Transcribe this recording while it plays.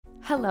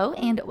Hello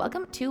and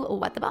welcome to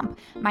What the Bump.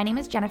 My name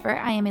is Jennifer.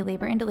 I am a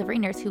labor and delivery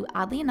nurse who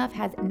oddly enough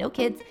has no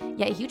kids,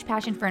 yet a huge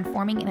passion for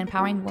informing and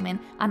empowering women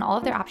on all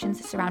of their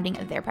options surrounding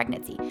their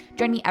pregnancy.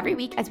 Join me every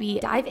week as we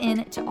dive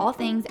into all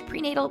things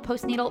prenatal,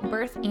 postnatal,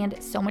 birth,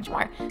 and so much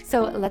more.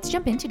 So let's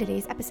jump into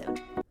today's episode.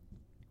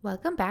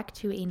 Welcome back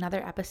to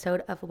another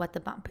episode of What the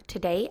Bump.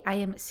 Today, I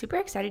am super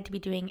excited to be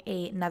doing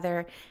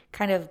another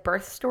kind of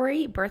birth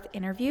story, birth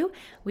interview.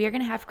 We are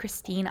going to have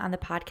Christine on the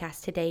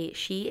podcast today.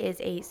 She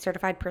is a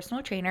certified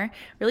personal trainer,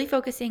 really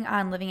focusing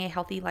on living a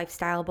healthy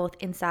lifestyle, both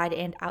inside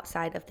and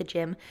outside of the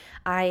gym.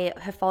 I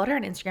have followed her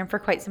on Instagram for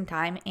quite some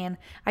time, and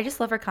I just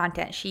love her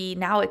content. She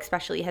now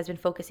especially has been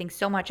focusing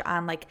so much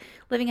on like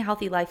living a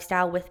healthy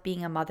lifestyle with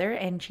being a mother,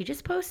 and she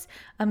just posts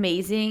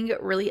amazing,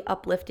 really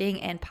uplifting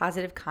and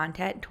positive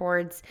content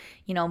towards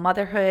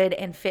motherhood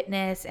and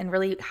fitness and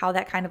really how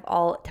that kind of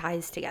all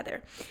ties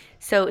together.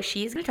 So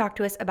she's going to talk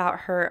to us about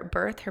her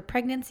birth, her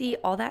pregnancy,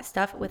 all that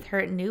stuff with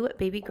her new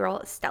baby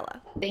girl,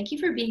 Stella. Thank you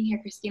for being here,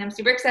 Christine. I'm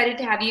super excited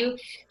to have you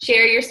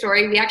share your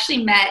story. We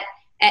actually met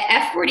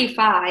at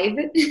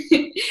F45,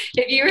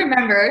 if you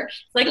remember.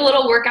 It's like a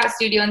little workout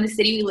studio in the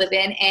city we live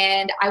in,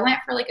 and I went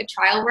for like a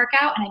trial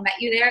workout and I met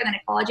you there, and then I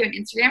followed you on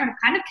Instagram, and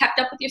I've kind of kept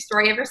up with your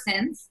story ever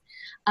since.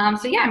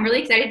 So yeah, I'm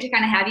really excited to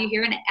kind of have you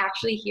here and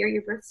actually hear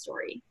your birth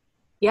story.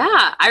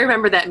 Yeah, I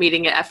remember that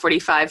meeting at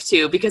F45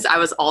 too, because I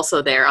was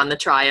also there on the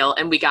trial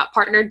and we got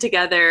partnered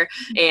together.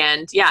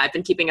 And yeah, I've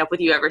been keeping up with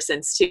you ever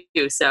since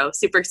too. So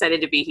super excited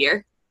to be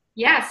here.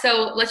 Yeah,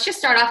 so let's just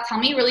start off. Tell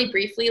me really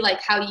briefly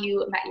like how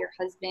you met your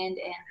husband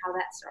and how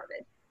that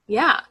started.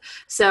 Yeah.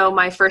 So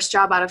my first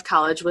job out of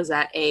college was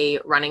at a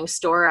running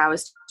store. I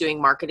was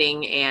doing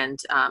marketing and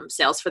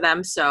sales for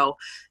them. So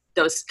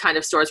those kind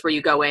of stores where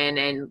you go in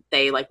and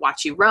they like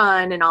watch you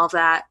run and all of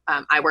that.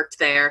 I worked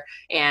there,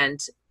 and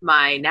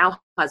my now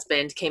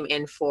husband came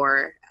in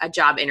for a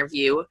job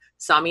interview,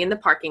 saw me in the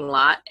parking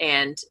lot,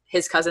 and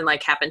his cousin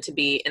like happened to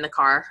be in the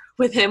car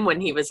with him when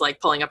he was like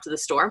pulling up to the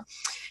store.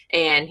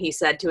 And he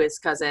said to his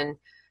cousin,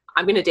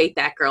 "I'm going to date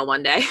that girl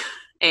one day."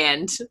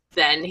 And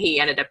then he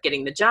ended up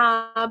getting the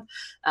job.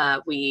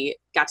 We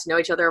got to know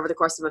each other over the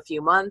course of a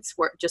few months,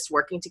 just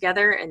working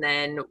together. And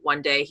then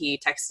one day he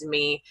texted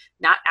me,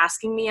 not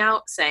asking me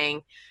out,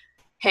 saying,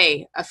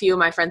 "Hey, a few of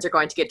my friends are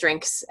going to get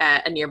drinks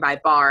at a nearby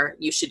bar.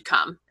 You should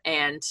come."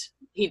 And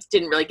he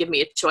didn't really give me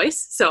a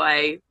choice. So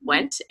I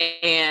went,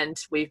 and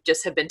we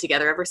just have been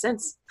together ever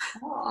since.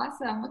 Oh,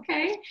 awesome.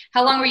 Okay.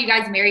 How long were you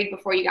guys married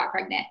before you got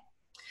pregnant?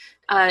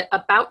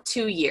 About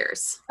 2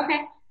 years.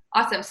 Okay.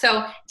 Awesome.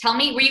 So tell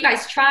me, were you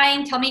guys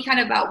trying? Tell me kind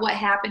of about what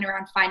happened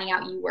around finding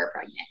out you were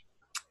pregnant.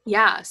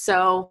 Yeah.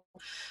 So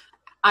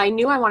I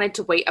knew I wanted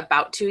to wait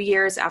about 2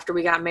 years after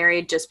we got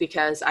married, just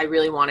because I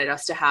really wanted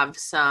us to have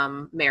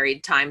some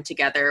married time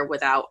together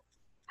without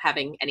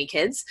having any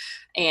kids,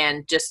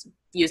 and just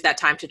use that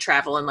time to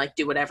travel and like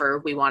do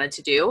whatever we wanted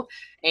to do.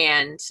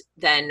 And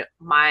then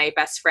my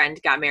best friend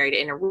got married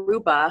in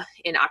Aruba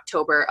in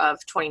October of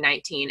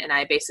 2019. And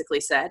I basically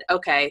said,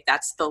 okay,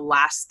 that's the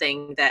last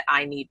thing that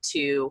I need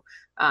to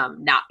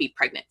not be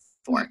pregnant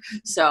for. Mm-hmm.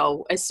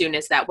 So as soon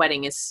as that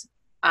wedding is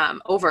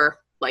over,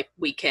 like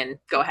we can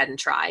go ahead and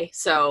try.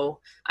 So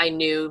I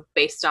knew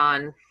based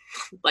on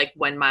like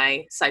when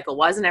my cycle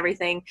was and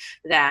everything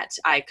that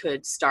I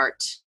could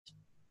start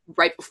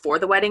right before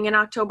the wedding in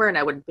October, and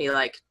I wouldn't be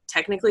like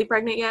technically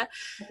pregnant yet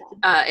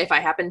if I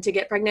happened to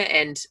get pregnant,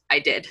 and I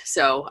did.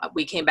 So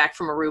we came back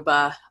from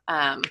Aruba,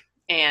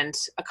 and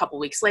a couple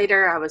weeks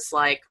later I was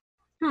like,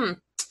 well,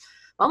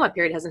 my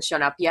period hasn't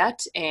shown up yet,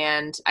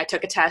 and I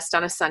took a test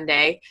on a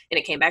Sunday and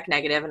it came back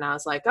negative, and I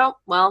was like, oh,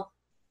 well,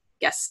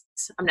 guess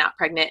I'm not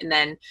pregnant. And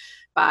then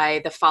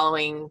by the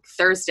following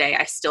Thursday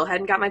I still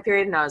hadn't got my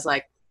period, and I was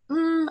like,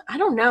 I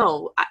don't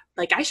know.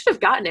 I should have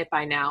gotten it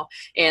by now.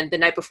 And the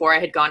night before I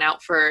had gone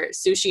out for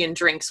sushi and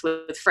drinks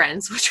with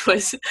friends, which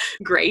was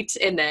great.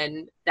 And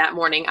then that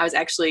morning I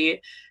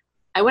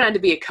went on to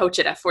be a coach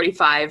at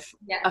F45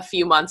 a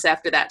few months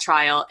after that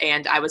trial.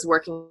 And I was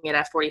working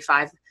at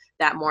F45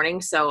 that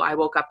morning. So I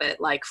woke up at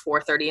like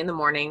 4:30 in the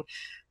morning,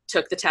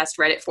 took the test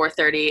right at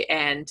 4:30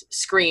 and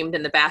screamed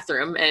in the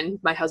bathroom. And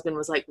my husband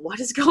was like, "What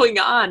is going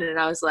on?" And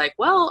I was like,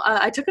 well,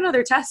 I took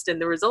another test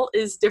and the result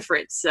is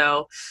different.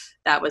 So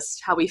that was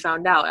how we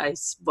found out. I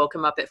woke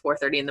him up at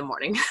 4:30 in the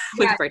morning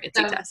with a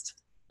pregnancy test.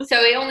 So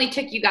it only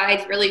took you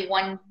guys really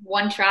one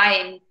try.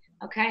 And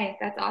okay,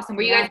 that's awesome.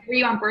 Were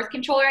you on birth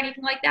control or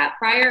anything like that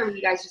prior? Or were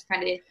you guys just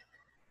kind of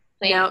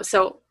playing? No,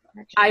 so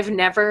I've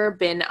never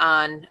been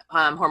on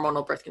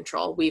hormonal birth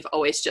control. We've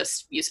always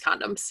just used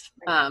condoms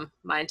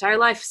my entire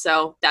life.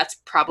 So that's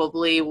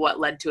probably what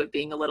led to it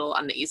being a little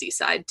on the easy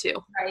side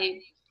too. Right.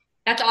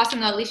 That's awesome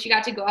though. At least you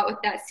got to go out with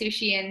that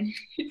sushi and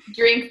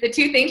drink, the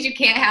two things you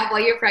can't have while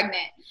you're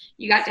pregnant.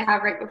 You got to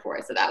have right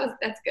before. So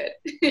that's good.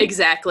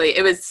 Exactly.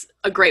 It was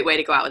a great way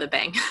to go out with a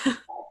bang.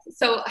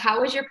 So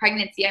how was your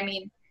pregnancy? I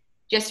mean,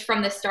 just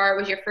from the start,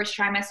 was your first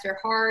trimester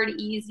hard,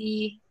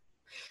 easy?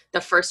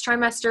 The first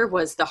trimester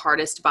was the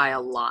hardest by a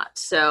lot.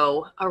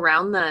 So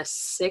around the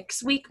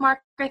 6-week mark,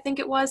 I think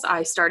it was,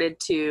 I started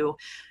to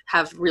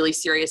have really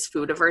serious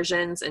food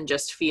aversions and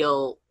just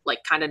feel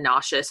like kind of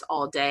nauseous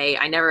all day.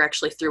 I never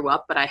actually threw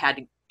up, but I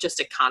had just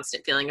a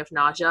constant feeling of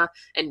nausea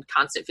and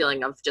constant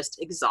feeling of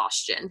just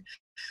exhaustion.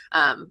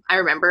 I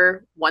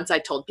remember once I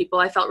told people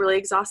I felt really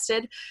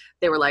exhausted,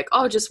 they were like,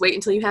 oh, just wait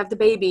until you have the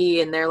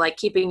baby. And they're like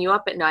keeping you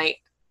up at night.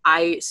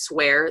 I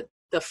swear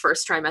the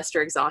first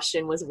trimester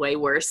exhaustion was way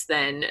worse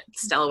than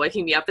Stella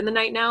waking me up in the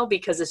night now,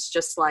 because it's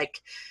just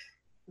like,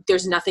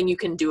 there's nothing you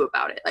can do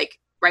about it. Like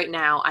right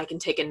now I can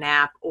take a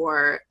nap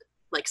or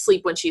like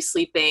sleep when she's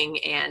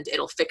sleeping and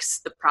it'll fix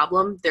the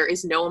problem. There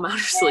is no amount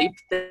of sleep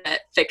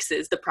that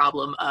fixes the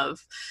problem of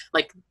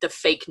like the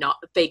fake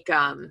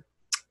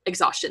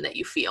exhaustion that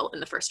you feel in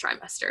the first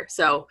trimester.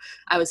 So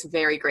I was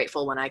very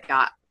grateful when I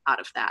got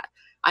out of that.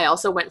 I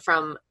also went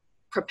from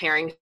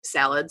preparing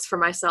salads for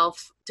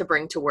myself to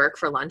bring to work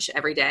for lunch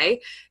every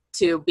day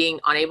to being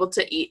unable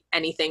to eat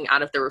anything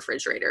out of the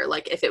refrigerator.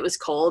 Like if it was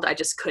cold, I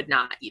just could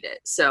not eat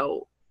it.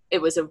 So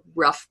it was a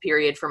rough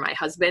period for my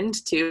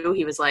husband too.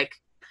 He was like,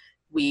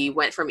 we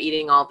went from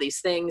eating all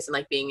these things and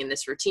like being in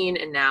this routine,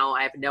 and now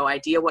I have no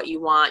idea what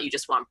you want. You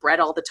just want bread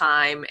all the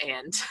time.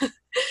 And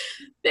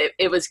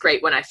it was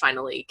great when I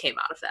finally came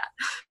out of that.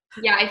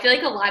 Yeah, I feel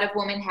like a lot of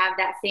women have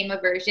that same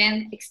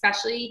aversion,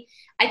 especially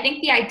I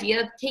think the idea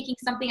of taking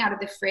something out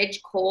of the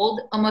fridge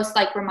cold almost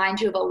like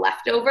reminds you of a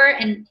leftover.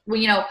 And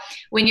when,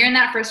 when you're in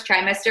that first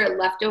trimester,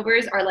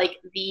 leftovers are like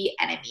the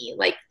enemy.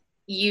 Like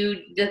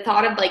the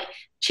thought of like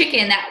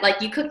chicken that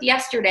like you cooked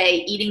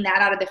yesterday, eating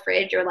that out of the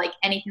fridge or like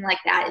anything like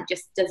that, it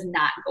just does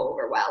not go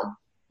over well.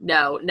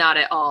 No, not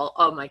at all.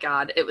 Oh my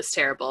God, it was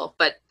terrible.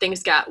 But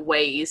things got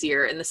way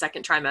easier in the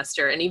second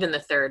trimester, and even the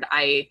third.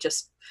 I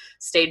just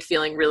stayed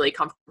feeling really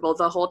comfortable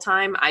the whole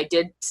time. I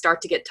did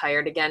start to get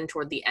tired again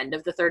toward the end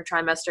of the third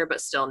trimester,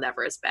 but still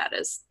never as bad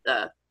as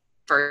the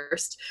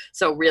first.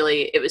 So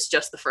really, it was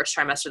just the first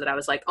trimester that I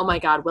was like, oh my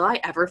God, will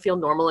I ever feel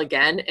normal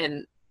again?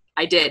 And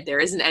I did. There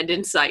is an end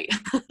in sight.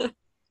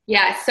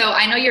 Yeah. So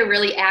I know you're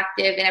really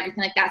active and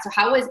everything like that. So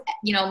how was,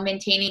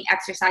 maintaining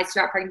exercise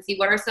throughout pregnancy?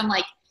 What are some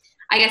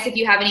I guess if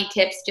you have any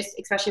tips, just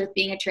especially with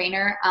being a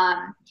trainer,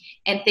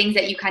 and things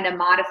that you kind of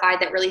modified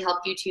that really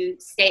helped you to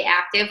stay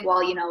active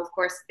while, of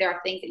course, there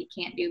are things that you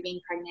can't do being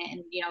pregnant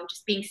and,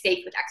 just being safe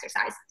with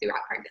exercise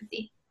throughout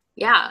pregnancy.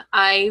 Yeah,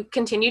 I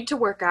continued to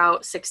work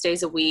out 6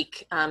 days a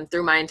week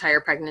through my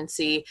entire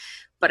pregnancy,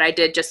 but I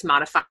did just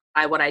modify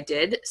what I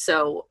did.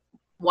 So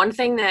one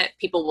thing that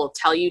people will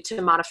tell you to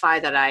modify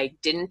that I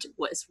didn't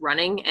was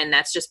running, and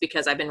that's just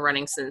because I've been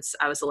running since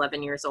I was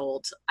 11 years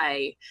old.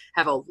 I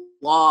have a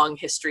long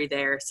history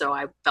there, so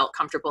I felt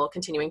comfortable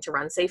continuing to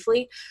run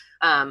safely.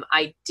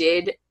 I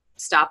did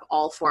stop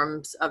all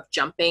forms of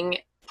jumping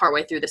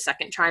partway through the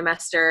second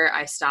trimester.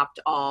 I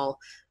stopped all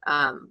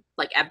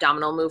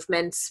abdominal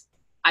movements.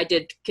 I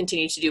did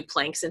continue to do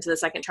planks into the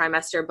second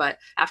trimester, but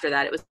after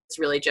that, it was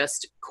really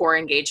just core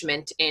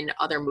engagement in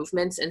other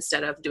movements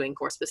instead of doing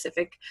core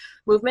specific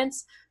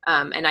movements.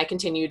 And I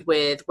continued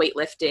with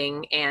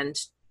weightlifting and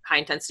high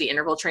intensity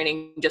interval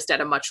training, just at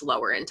a much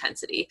lower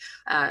intensity.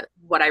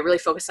 What I really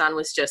focused on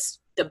was just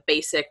the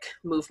basic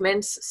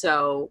movements.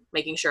 So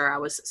making sure I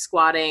was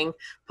squatting,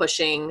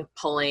 pushing,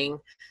 pulling,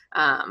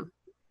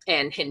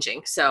 and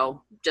hinging.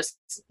 So just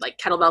like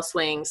kettlebell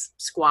swings,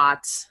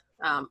 squats,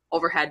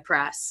 overhead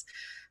press,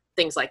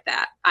 things like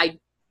that. I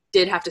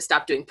did have to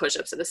stop doing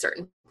push-ups at a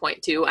certain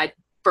point too.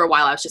 For a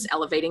while I was just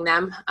elevating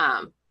them,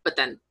 but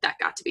then that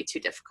got to be too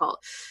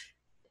difficult.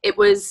 It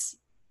was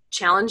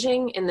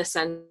challenging in the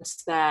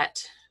sense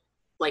that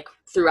like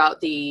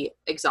throughout the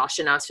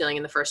exhaustion I was feeling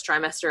in the first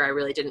trimester, I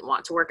really didn't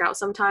want to work out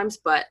sometimes,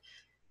 but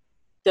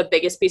the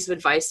biggest piece of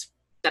advice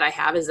that I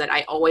have is that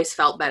I always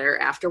felt better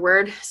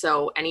afterward.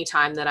 So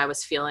anytime that I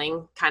was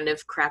feeling kind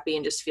of crappy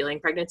and just feeling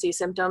pregnancy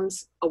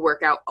symptoms, a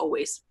workout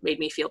always made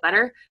me feel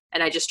better.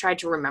 And I just tried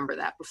to remember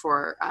that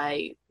before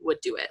I would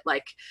do it.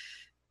 Like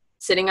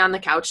sitting on the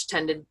couch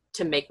tended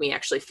to make me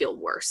actually feel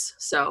worse.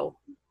 So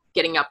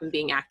getting up and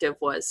being active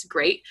was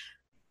great.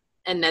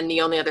 And then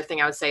the only other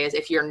thing I would say is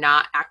if you're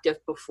not active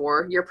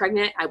before you're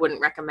pregnant, I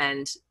wouldn't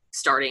recommend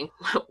starting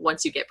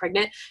once you get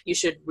pregnant. You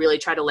should really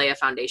try to lay a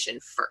foundation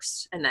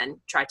first and then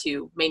try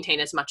to maintain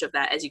as much of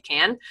that as you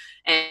can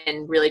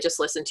and really just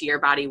listen to your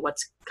body,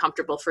 what's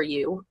comfortable for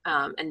you,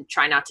 and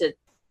try not to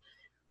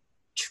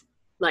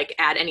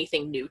add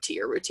anything new to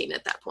your routine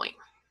at that point.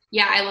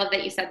 Yeah, I love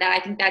that you said that.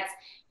 I think that's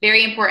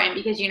very important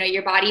because,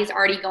 your body is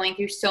already going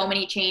through so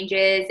many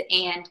changes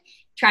and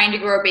trying to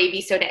grow a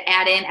baby. So to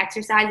add in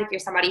exercise, if you're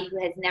somebody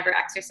who has never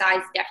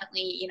exercised,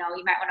 definitely, you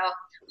might want to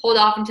hold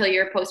off until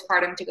you're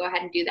postpartum to go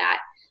ahead and do that.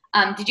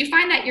 Did you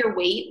find that your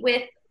weight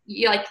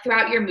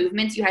throughout your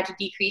movements, you had to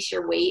decrease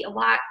your weight a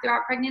lot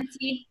throughout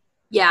pregnancy?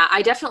 Yeah,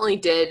 I definitely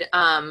did.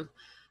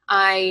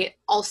 I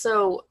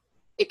also,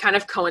 it kind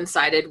of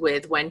coincided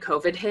with when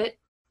COVID hit,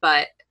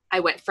 but I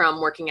went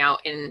from working out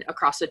in a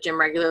CrossFit gym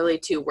regularly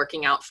to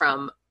working out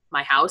from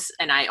my house,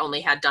 and I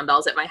only had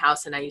dumbbells at my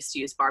house, and I used to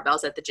use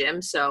barbells at the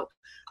gym. So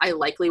I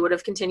likely would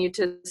have continued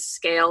to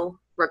scale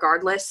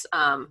regardless.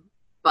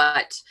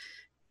 But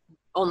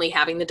only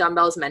having the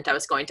dumbbells meant I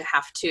was going to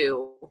have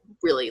to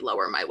really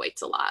lower my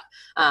weights a lot.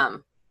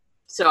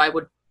 So I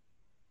would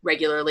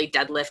regularly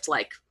deadlift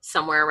like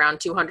somewhere around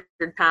 200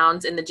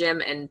 pounds in the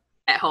gym, and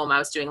at home I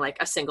was doing like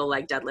a single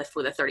leg deadlift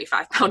with a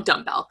 35-pound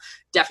dumbbell.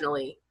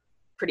 Definitely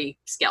pretty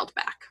scaled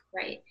back.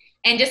 Right.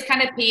 And just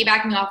kind of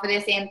piggybacking off of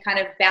this and kind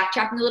of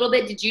backtracking a little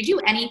bit, did you do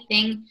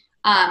anything,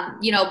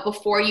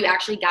 before you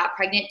actually got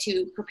pregnant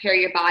to prepare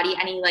your body,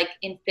 any like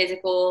in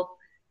physical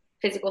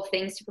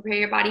things to prepare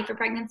your body for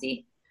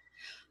pregnancy?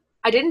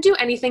 I didn't do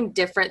anything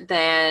different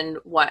than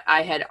what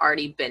I had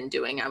already been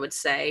doing, I would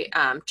say.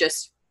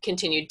 Just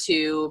continued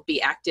to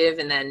be active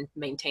and then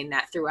maintain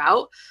that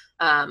throughout.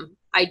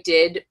 I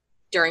did,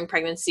 during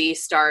pregnancy,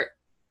 start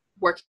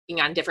working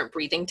on different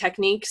breathing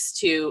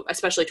techniques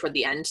especially toward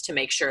the end, to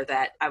make sure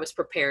that I was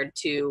prepared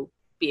to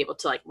be able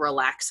to like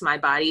relax my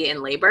body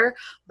in labor,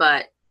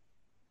 but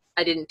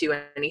I didn't do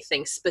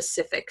anything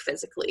specific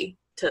physically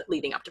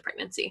leading up to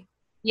pregnancy.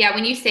 Yeah,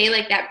 when you say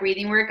like that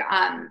breathing work,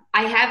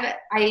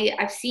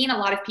 I've seen a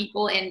lot of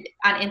people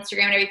on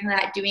Instagram and everything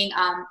like that doing,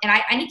 and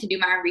I need to do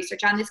my own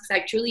research on this because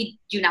I truly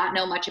do not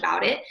know much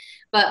about it.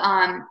 But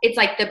it's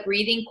like the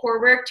breathing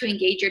core work to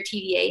engage your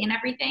TVA and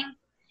everything.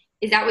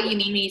 Is that what you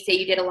mean when you say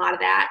you did a lot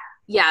of that?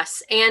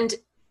 Yes, and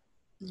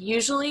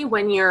usually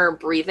when you're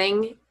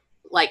breathing,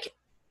 like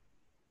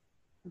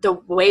the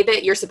way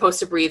that you're supposed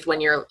to breathe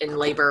when you're in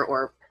labor,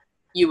 or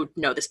you would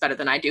know this better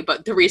than I do,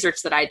 but the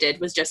research that I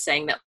did was just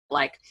saying that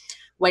like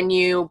when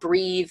you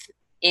breathe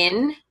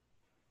in,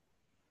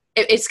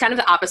 it's kind of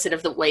the opposite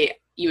of the way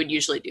you would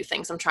usually do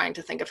things. I'm trying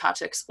to think of how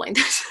to explain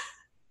this.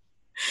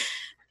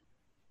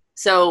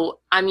 So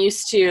I'm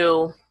used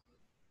to,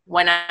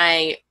 when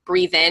I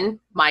breathe in,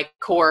 my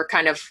core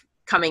kind of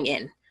coming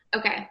in.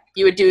 Okay.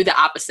 You would do the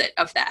opposite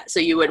of that. So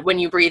you would, when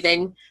you breathe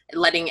in,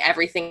 letting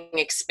everything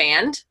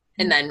expand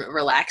and then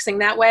relaxing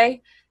that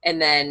way.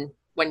 And then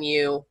when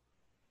you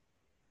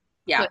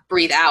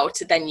breathe out,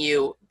 then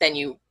you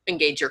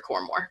engage your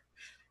core more.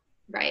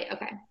 Right.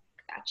 Okay.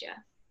 Gotcha.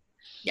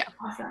 Yeah.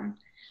 Awesome.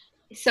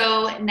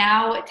 So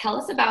now tell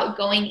us about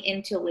going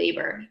into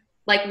labor.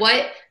 Like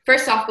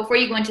first off, before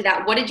you go into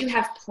that, what did you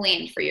have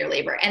planned for your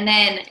labor? And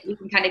then you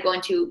can kind of go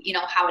into,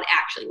 how it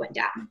actually went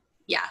down.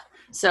 Yeah.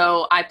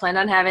 So I planned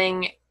on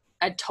having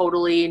a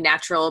totally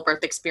natural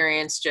birth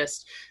experience,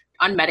 just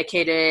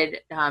unmedicated,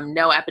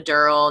 no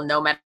epidural,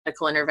 no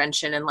medical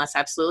intervention unless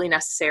absolutely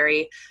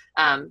necessary.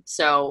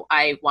 So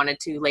I wanted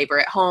to labor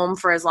at home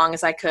for as long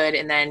as I could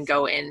and then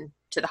go in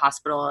to the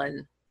hospital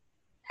and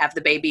have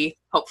the baby,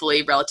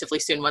 hopefully relatively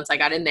soon once I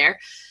got in there.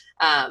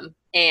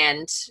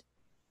 And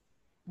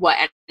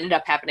what ended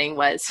up happening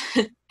was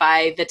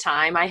by the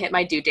time I hit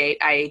my due date,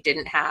 I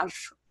didn't have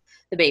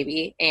the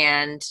baby,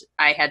 and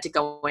I had to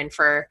go in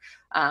for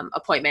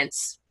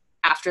appointments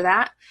after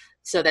that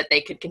so that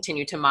they could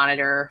continue to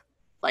monitor,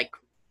 like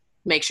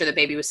make sure the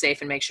baby was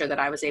safe and make sure that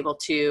I was able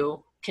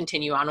to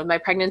continue on with my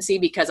pregnancy,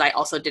 because I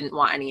also didn't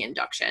want any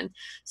induction.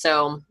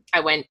 So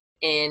I went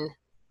in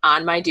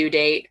on my due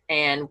date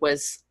and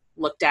was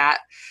looked at.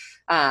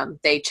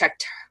 They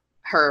checked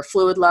her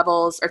fluid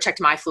levels, or checked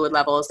my fluid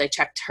levels. They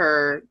checked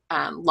her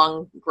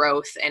lung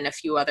growth and a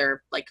few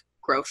other like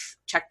growth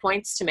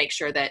checkpoints to make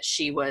sure that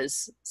she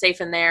was safe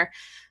in there,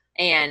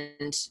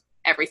 and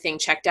everything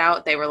checked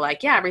out. They were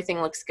like, yeah,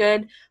 everything looks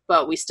good,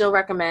 but we still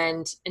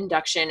recommend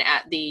induction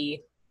at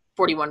the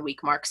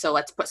 41-week mark. So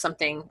let's put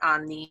something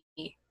on the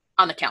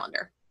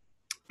calendar.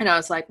 And I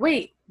was like,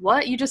 wait,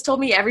 what? You just told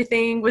me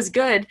everything was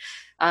good.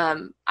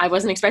 I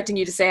wasn't expecting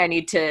you to say I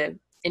need to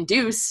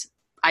induce.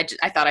 I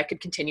thought I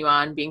could continue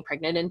on being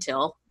pregnant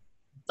until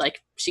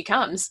like she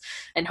comes.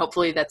 And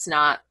hopefully that's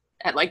not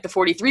at like the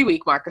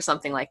 43-week mark or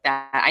something like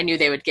that. I knew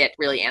they would get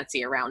really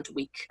antsy around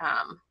week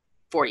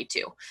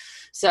 42.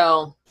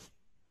 So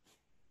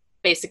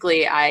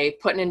basically I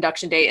put an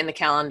induction date in the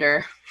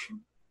calendar,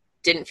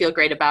 didn't feel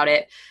great about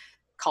it,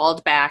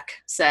 called back,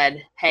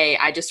 said, hey,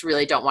 I just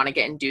really don't want to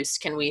get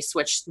induced. Can we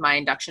switch my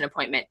induction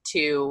appointment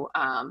to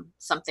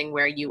something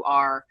where you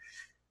are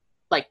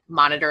like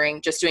monitoring,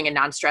 just doing a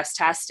non-stress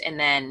test, and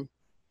then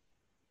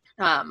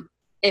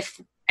if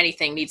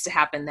anything needs to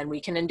happen, then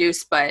we can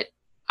induce, but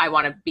I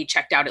want to be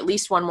checked out at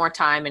least one more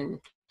time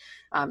and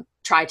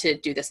try to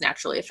do this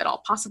naturally if at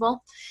all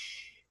possible.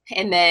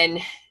 And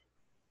then,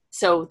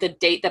 so the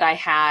date that I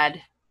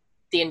had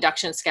the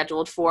induction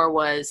scheduled for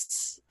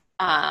was,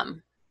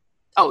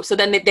 so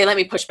then they let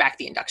me push back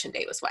the induction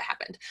date was what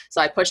happened.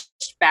 So I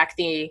pushed back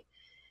the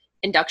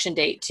induction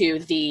date to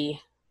the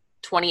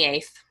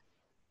 28th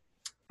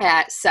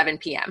at 7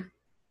 p.m.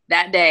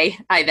 That day,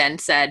 I then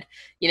said,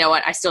 you know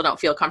what, I still don't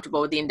feel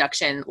comfortable with the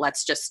induction.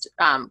 Let's just,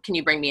 can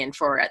you bring me in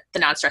for the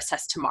non-stress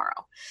test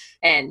tomorrow?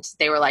 And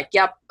they were like,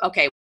 yep,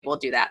 okay, we'll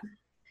do that.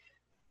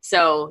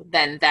 So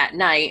then that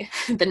night,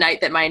 the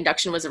night that my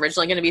induction was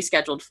originally going to be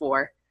scheduled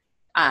for,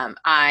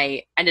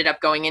 I ended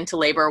up going into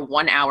labor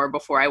 1 hour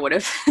before I would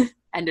have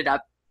ended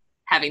up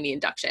having the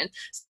induction.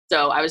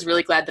 So I was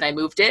really glad that I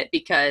moved it,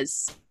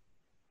 because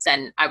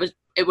then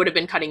it would have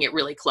been cutting it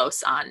really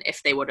close on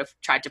if they would have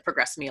tried to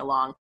progress me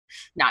along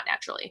not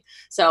naturally.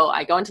 So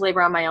I go into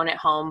labor on my own at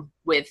home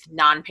with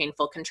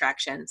non-painful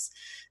contractions.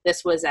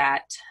 This was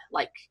at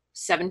like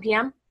 7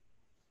 p.m.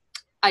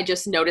 I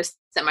just noticed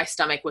that my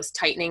stomach was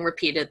tightening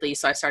repeatedly,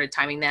 so I started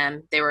timing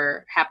them. They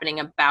were happening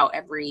about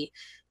every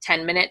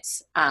 10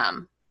 minutes.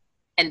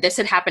 And this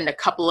had happened a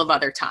couple of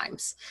other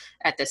times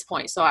at this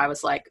point. So I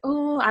was like,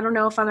 oh, I don't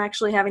know if I'm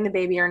actually having the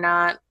baby or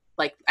not.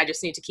 Like, I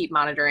just need to keep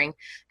monitoring,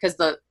 because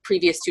the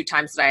previous 2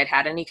 times that I had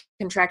had any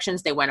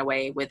contractions, they went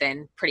away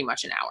within pretty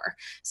much an hour.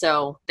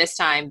 So this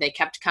time they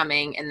kept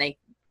coming and they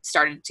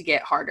started to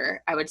get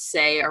harder. I would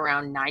say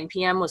around 9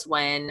 p.m. was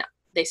when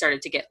they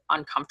started to get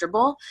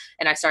uncomfortable,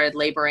 and I started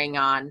laboring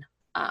on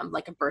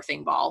like a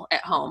birthing ball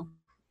at home.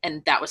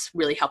 And that was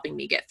really helping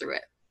me get through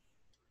it.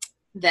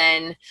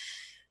 Then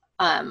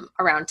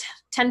around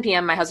 10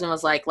 p.m., my husband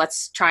was like,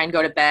 let's try and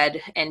go to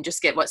bed and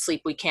just get what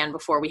sleep we can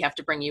before we have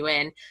to bring you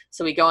in.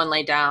 So we go and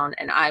lay down,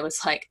 and I was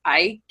like,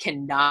 I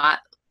cannot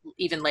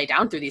even lay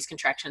down through these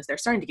contractions. They're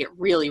starting to get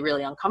really,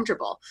 really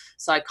uncomfortable.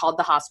 So I called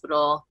the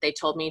hospital. They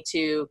told me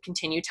to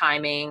continue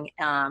timing.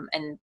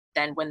 And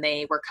then when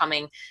they were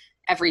coming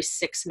every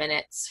 6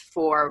 minutes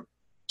for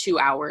 2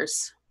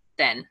 hours,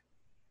 then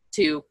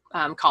to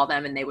call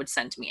them, and they would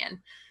send me in.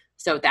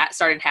 So that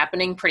started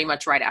happening pretty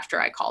much right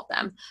after I called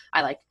them.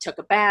 I like took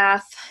a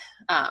bath,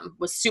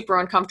 was super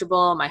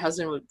uncomfortable. My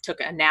husband took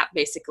a nap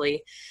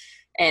basically.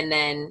 And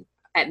then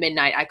at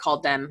midnight, I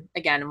called them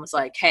again and was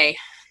like, hey,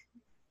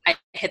 I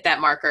hit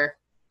that marker.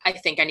 I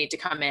think I need to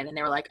come in. And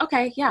they were like,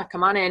 okay, yeah,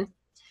 come on in.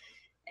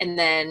 And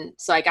then,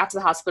 so I got to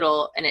the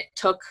hospital, and it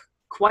took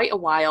quite a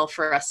while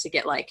for us to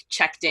get like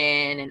checked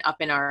in and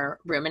up in our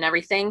room and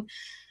everything,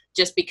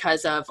 just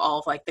because of all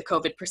of like the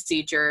COVID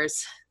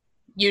procedures.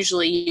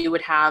 Usually you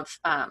would have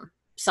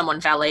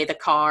someone valet the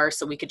car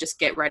so we could just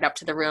get right up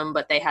to the room,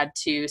 but they had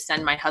to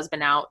send my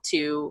husband out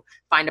to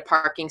find a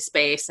parking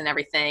space and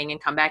everything and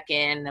come back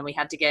in. And then we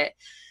had to get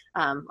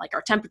like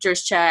our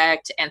temperatures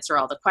checked, answer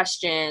all the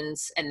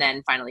questions, and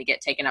then finally get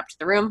taken up to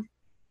the room.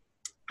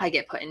 I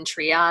get put in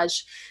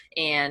triage,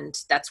 and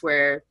that's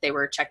where they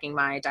were checking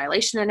my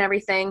dilation and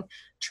everything.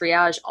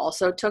 Triage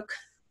also took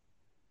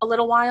a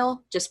little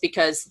while, just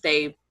because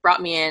they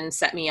brought me in,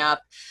 set me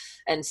up,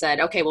 and said,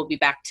 okay, we'll be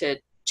back to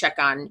check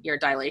on your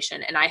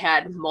dilation. And I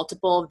had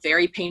multiple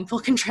very painful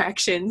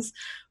contractions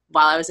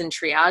while I was in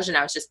triage, and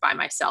I was just by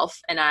myself.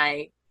 And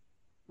I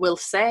will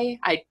say,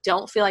 I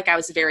don't feel like I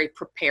was very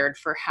prepared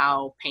for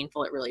how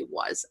painful it really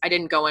was. I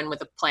didn't go in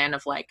with a plan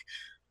of like,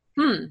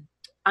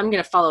 I'm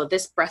going to follow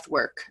this breath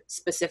work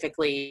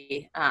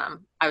specifically. I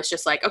was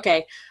just like,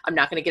 okay, I'm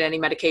not going to get any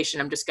medication.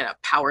 I'm just going to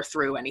power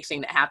through anything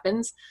that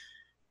happens,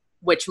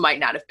 which might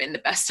not have been the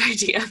best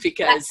idea,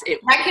 because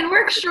that can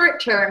work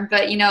short term,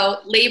 but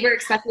labor,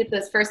 especially with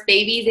those first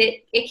babies,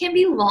 it can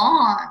be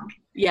long.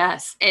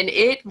 Yes. And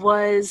it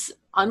was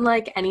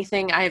unlike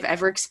anything I've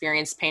ever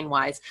experienced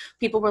pain-wise.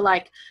 People were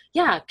like,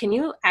 yeah, can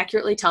you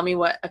accurately tell me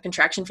what a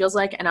contraction feels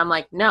like? And I'm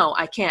like, no,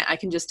 I can't. I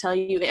can just tell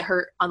you it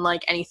hurt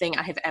unlike anything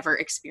I have ever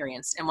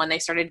experienced. And when they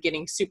started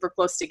getting super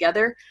close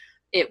together,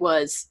 it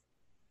was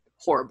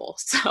horrible.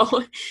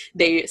 So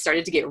they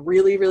started to get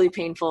really, really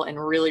painful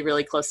and really,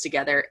 really close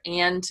together.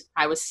 And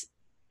I was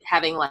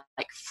having like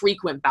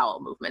frequent bowel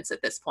movements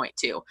at this point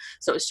too.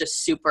 So it was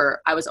just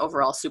I was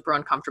overall super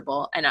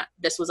uncomfortable. And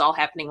this was all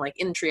happening like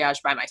in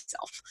triage by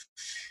myself.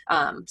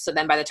 So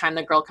then by the time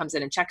the girl comes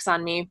in and checks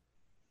on me,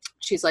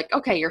 she's like,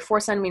 okay, you're 4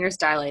 centimeters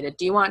dilated.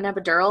 Do you want an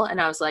epidural?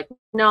 And I was like,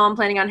 no, I'm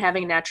planning on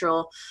having a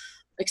natural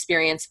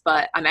experience,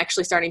 but I'm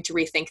actually starting to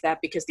rethink that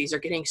because these are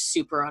getting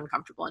super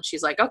uncomfortable. And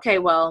she's like, okay,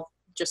 well,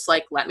 just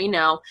like, let me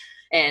know.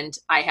 And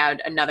I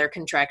had another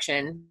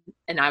contraction,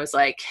 and I was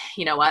like,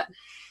 you know what?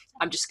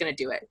 I'm just going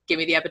to do it. Give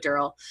me the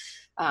epidural.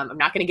 I'm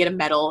not going to get a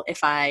medal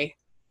if I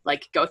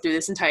like go through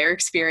this entire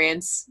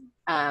experience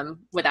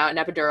without an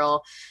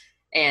epidural.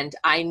 And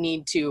I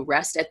need to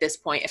rest at this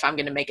point if I'm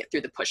going to make it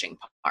through the pushing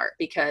part,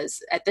 because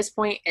at this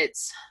point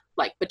it's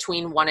like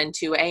between 1 and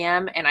 2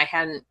 a.m. and I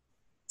hadn't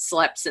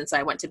slept since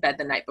I went to bed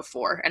the night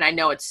before. And I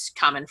know it's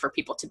common for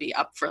people to be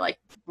up for like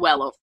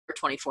well over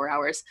 24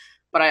 hours,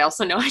 but I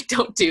also know I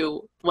don't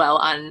do well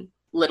on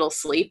little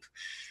sleep.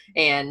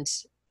 And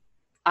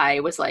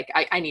I was like,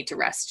 I need to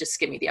rest. Just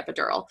give me the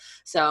epidural.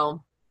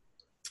 So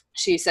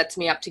she sets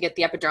me up to get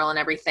the epidural and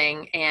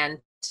everything. And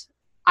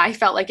I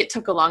felt like it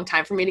took a long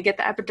time for me to get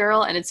the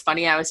epidural. And it's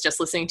funny, I was just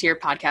listening to your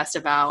podcast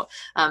about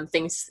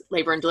things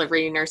labor and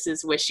delivery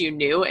nurses wish you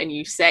knew. And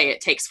you say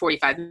it takes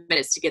 45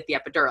 minutes to get the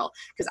epidural,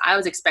 because I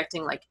was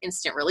expecting like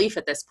instant relief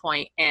at this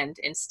point. And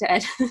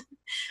instead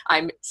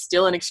I'm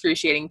still in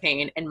excruciating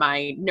pain. And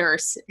my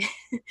nurse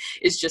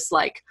is just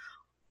like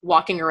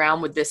walking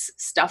around with this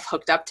stuff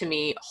hooked up to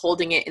me,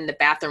 holding it in the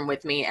bathroom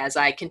with me as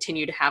I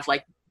continue to have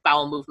like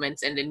bowel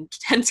movements and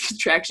intense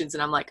contractions.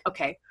 And I'm like,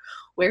 okay,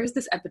 where is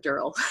this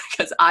epidural?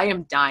 Because I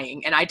am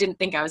dying. And I didn't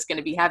think I was going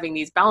to be having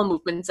these bowel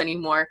movements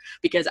anymore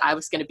because I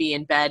was going to be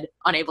in bed,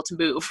 unable to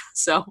move.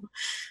 So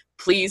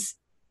please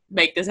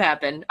make this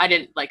happen. I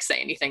didn't like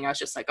say anything. I was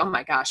just like, oh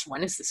my gosh,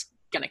 when is this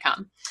going to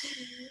come?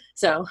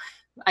 So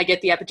I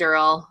get the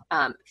epidural,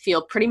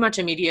 feel pretty much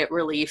immediate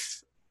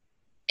relief.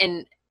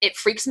 And it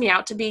freaks me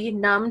out to be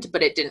numbed,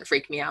 but it didn't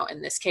freak me out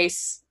in this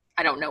case.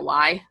 I don't know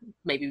why.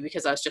 Maybe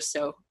because I was just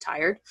so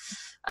tired.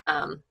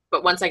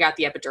 But once I got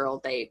the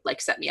epidural, they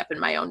like set me up in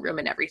my own room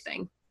and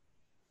everything.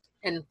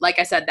 And like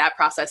I said, that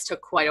process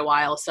took quite a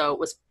while. So it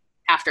was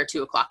after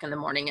 2:00 in the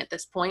morning at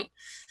this point.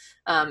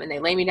 And they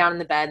lay me down in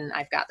the bed, and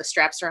I've got the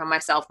straps around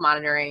myself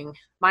monitoring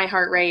my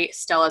heart rate,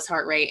 Stella's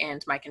heart rate,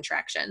 and my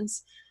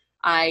contractions.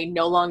 I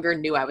no longer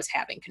knew I was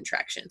having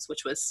contractions,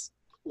 which was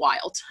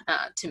wild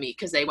to me,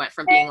 because they went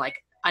from being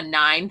like a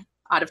 9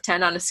 out of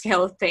 10 on a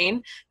scale of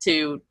pain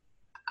to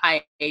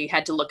I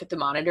had to look at the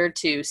monitor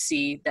to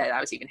see that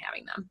I was even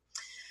having them.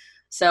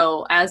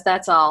 So as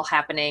that's all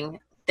happening,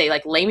 they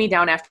like lay me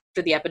down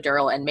after the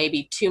epidural, and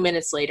maybe 2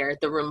 minutes later,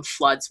 the room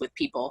floods with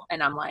people.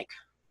 And I'm like,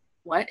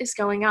 what is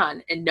going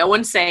on? And no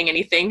one's saying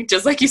anything,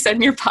 just like you said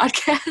in your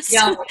podcast.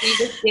 Yeah, we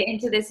just get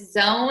into this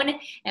zone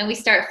and we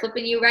start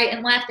flipping you right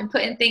and left and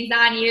putting things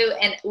on you,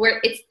 and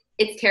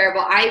it's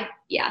terrible.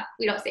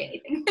 We don't say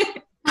anything.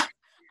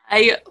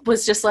 I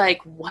was just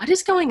like, what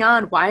is going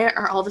on? Why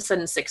are all of a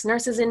sudden 6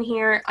 nurses in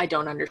here? I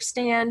don't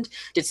understand.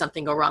 Did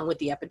something go wrong with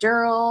the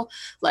epidural?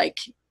 Like,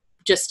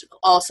 just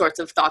all sorts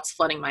of thoughts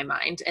flooding my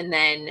mind. And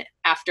then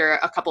after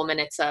a couple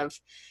minutes of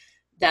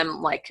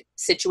them like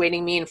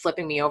situating me and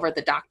flipping me over,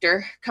 the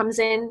doctor comes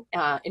in,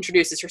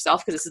 introduces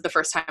herself, because this is the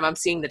first time I'm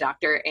seeing the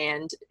doctor.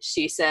 And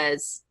she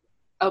says,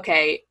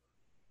 okay,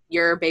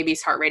 your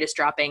baby's heart rate is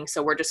dropping,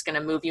 so we're just going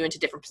to move you into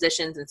different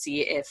positions and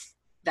see if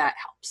that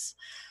helps.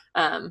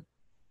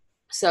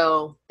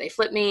 So they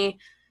flip me,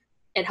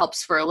 it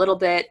helps for a little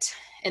bit,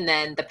 and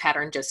then the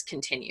pattern just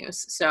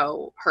continues.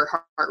 So her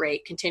heart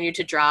rate continued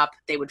to drop.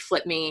 They would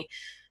flip me.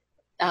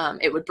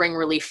 It would bring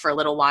relief for a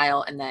little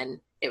while, and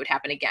then it would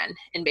happen again.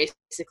 And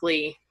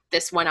basically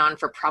this went on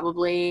for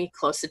probably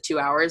close to 2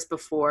 hours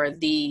before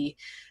the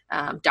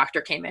doctor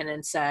came in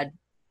and said,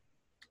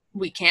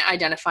 we can't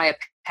identify a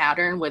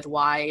pattern with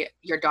why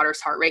your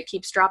daughter's heart rate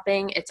keeps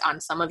dropping. It's on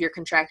some of your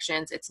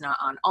contractions. It's not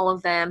on all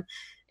of them.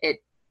 It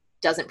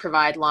doesn't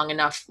provide long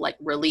enough like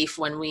relief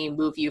when we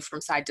move you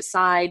from side to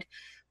side.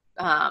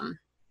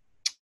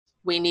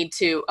 We need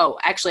to,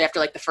 actually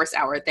after like the first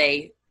hour,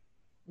 they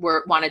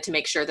wanted to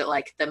make sure that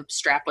like the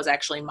strap was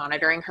actually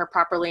monitoring her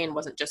properly and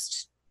wasn't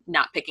just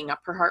not picking up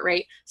her heart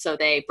rate. So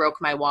they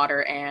broke my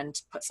water and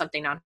put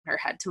something on her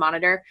head to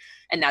monitor.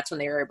 And that's when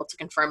they were able to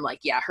confirm like,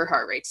 yeah, her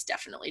heart rate's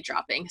definitely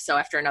dropping. So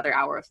after another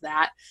hour of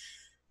that,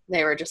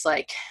 they were just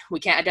like, we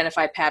can't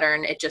identify a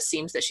pattern. It just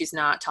seems that she's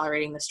not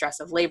tolerating the stress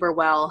of labor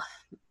well.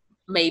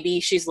 Maybe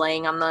she's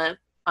laying on the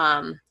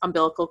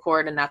umbilical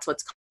cord and that's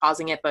what's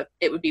causing it, but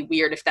it would be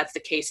weird if that's the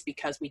case,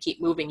 because we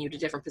keep moving you to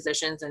different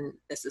positions and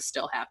this is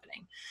still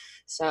happening.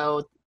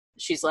 So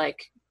she's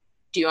like,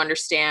 do you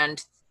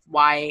understand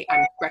why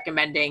I'm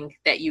recommending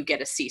that you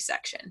get a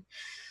C-section?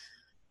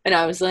 And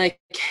I was like,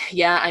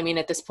 yeah, I mean,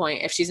 at this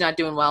point, if she's not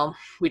doing well,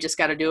 we just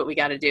got to do what we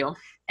got to do.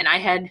 And I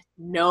had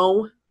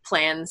no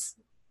plans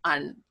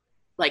on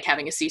like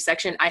having a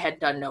C-section. I had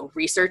done no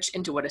research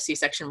into what a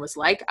C-section was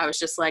like. I was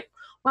just like,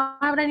 why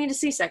would I need a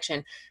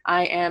C-section?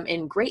 I am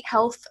in great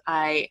health.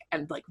 I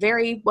am like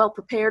very well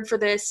prepared for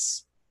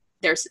this.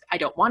 I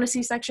don't want a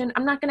C-section.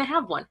 I'm not going to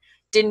have one.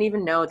 Didn't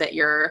even know that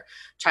your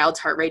child's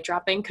heart rate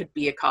dropping could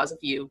be a cause of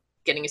you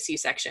getting a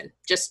C-section.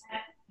 Just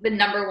the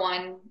number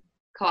one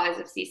cause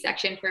of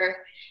C-section for,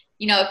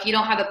 if you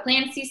don't have a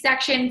planned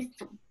C-section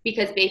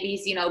because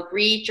babies,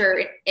 breach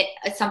or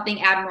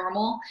something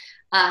abnormal.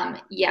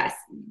 Yes,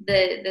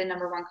 the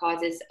number one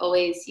cause is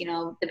always,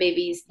 the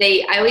babies.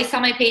 I always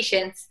tell my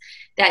patients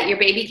that your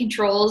baby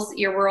controls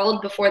your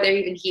world before they're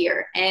even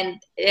here.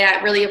 And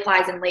that really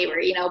applies in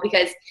labor,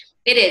 because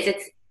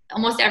it's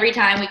almost every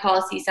time we call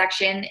a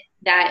C-section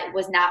that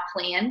was not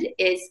planned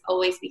is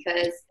always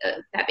because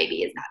that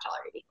baby is not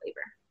tolerating labor.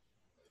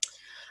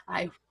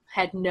 I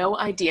had no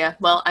idea.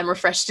 Well, I'm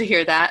refreshed to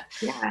hear that.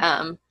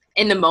 Yeah.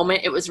 In the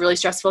moment, it was really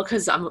stressful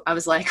because I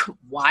was like,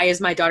 why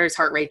is my daughter's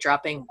heart rate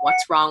dropping?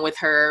 What's wrong with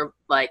her?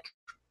 Like,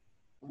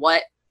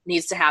 what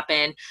needs to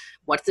happen?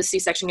 What's the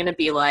C-section going to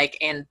be like?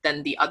 And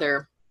then the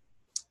other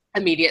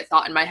immediate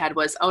thought in my head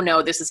was, oh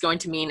no, this is going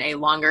to mean a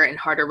longer and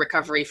harder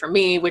recovery for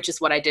me, which is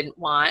what I didn't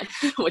want,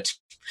 which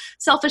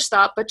selfish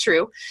thought, but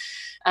true.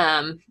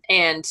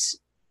 And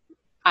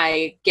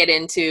I get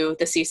into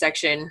the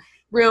C-section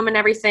room and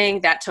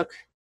everything. That took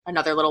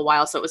another little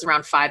while. So it was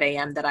around 5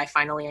 a.m. that I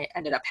finally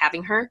ended up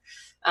having her.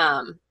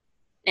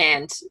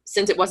 And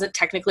since it wasn't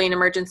technically an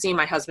emergency,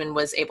 my husband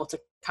was able to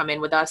come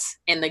in with us.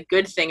 And the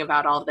good thing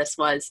about all of this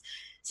was,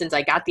 since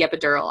I got the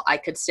epidural, I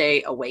could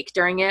stay awake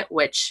during it,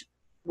 which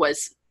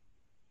was,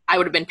 I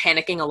would have been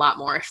panicking a lot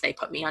more if they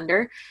put me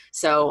under.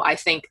 So I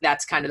think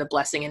that's kind of the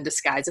blessing in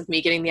disguise of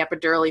me getting the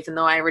epidural, even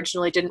though I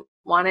originally didn't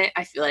want it.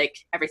 I feel like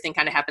everything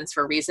kind of happens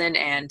for a reason,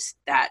 and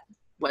that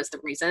was the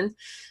reason.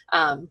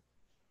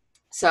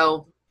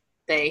 So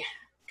they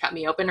cut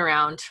me open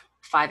around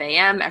 5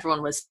 a.m.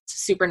 Everyone was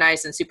super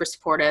nice and super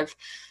supportive.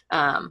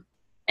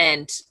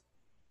 And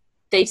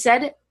they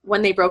said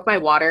when they broke my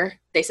water,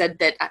 they said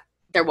that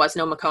there was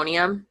no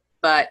meconium,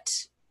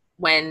 but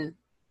when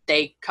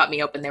they cut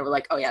me open, they were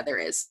like, oh yeah, there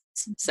is.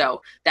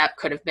 So that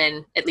could have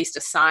been at least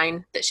a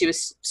sign that she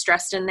was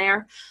stressed in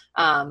there.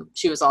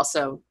 She was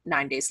also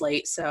 9 days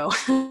late, so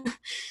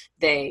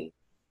they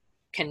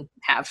can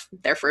have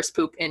their first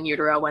poop in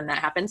utero when that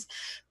happens.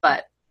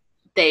 But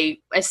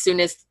as soon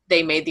as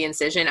they made the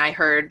incision, I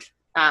heard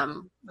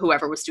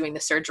whoever was doing the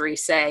surgery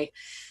say,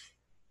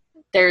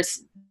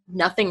 there's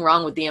nothing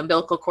wrong with the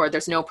umbilical cord.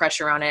 There's no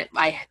pressure on it.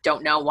 I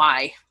don't know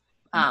why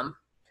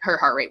her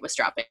heart rate was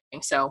dropping.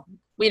 So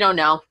we don't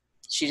know.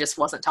 She just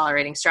wasn't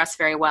tolerating stress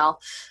very well.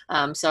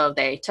 So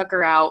they took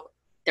her out.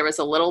 There was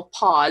a little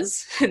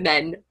pause, and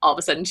then all of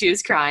a sudden she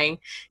was crying.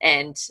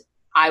 And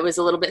I was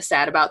a little bit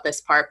sad about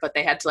this part, but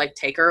they had to like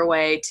take her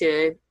away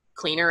to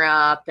clean her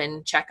up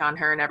and check on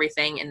her and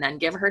everything, and then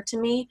give her to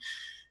me.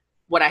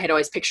 What I had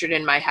always pictured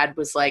in my head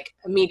was like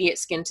immediate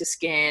skin to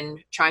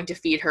skin, trying to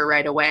feed her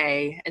right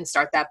away and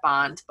start that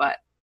bond. But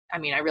I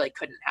mean, I really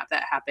couldn't have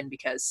that happen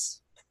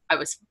because I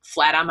was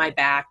flat on my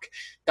back.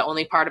 The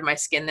only part of my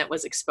skin that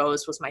was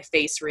exposed was my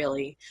face,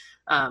 really.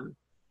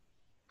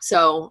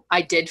 So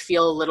I did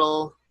feel a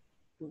little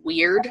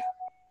weird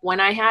when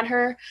I had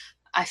her.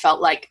 I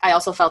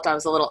also felt I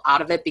was a little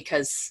out of it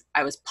because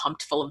I was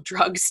pumped full of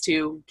drugs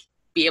to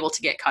be able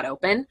to get cut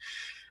open.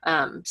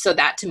 So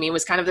that to me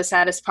was kind of the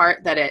saddest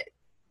part, that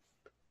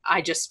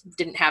I just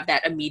didn't have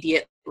that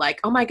immediate, like,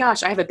 oh my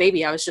gosh, I have a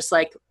baby. I was just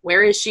like,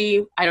 where is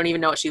she? I don't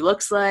even know what she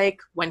looks like.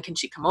 When can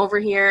she come over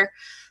here?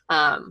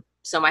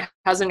 So my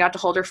husband got to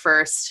hold her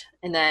first.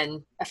 And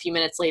then a few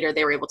minutes later,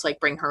 they were able to like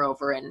bring her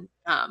over and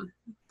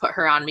put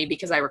her on me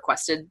because I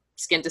requested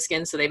skin to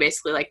skin. So they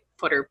basically like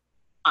put her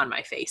on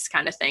my face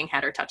kind of thing,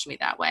 had her touch me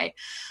that way.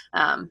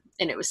 And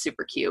it was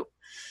super cute.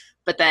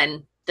 But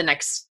then the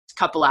next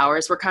couple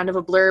hours were kind of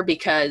a blur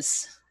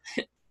because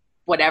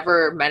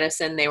whatever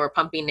medicine they were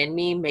pumping in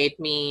me made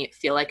me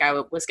feel like I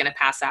was going to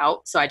pass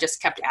out. So I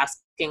just kept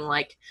asking,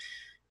 like,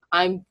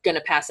 I'm going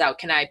to pass out.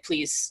 Can I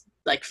please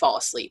like fall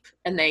asleep?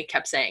 And they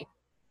kept saying,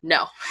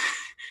 no,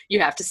 you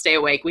have to stay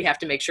awake. We have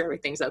to make sure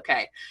everything's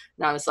okay.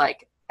 And I was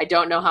like, I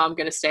don't know how I'm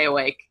going to stay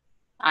awake.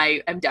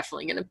 I am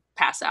definitely going to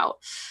pass out.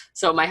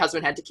 So my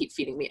husband had to keep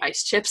feeding me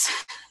ice chips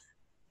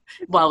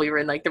while we were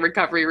in like the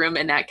recovery room,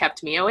 and that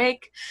kept me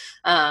awake.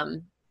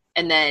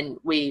 And then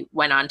we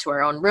went on to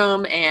our own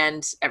room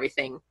and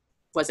everything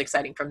was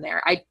exciting from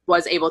there. I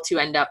was able to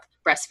end up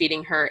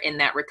breastfeeding her in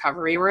that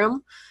recovery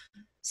room.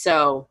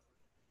 So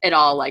it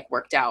all like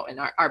worked out, and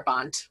our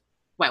bond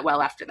went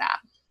well after that.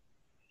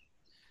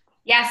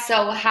 Yeah.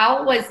 So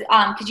how was,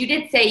 cause you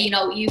did say,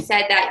 you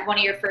said that one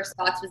of your first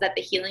thoughts was that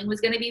the healing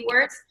was going to be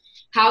worse.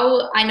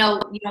 I know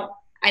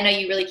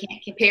you really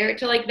can't compare it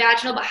to like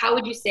vaginal, but how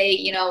would you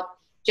say,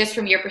 just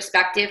from your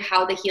perspective,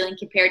 how the healing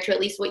compared to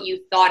at least what you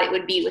thought it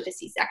would be with a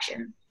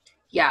C-section?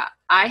 Yeah.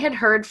 I had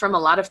heard from a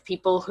lot of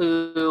people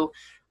who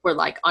were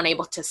like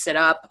unable to sit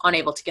up,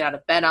 unable to get out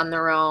of bed on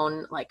their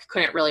own, like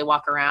couldn't really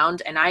walk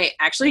around. And I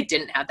actually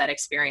didn't have that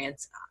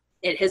experience.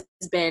 It has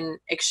been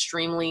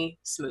extremely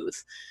smooth.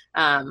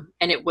 And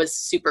it was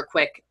super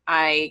quick.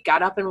 I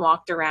got up and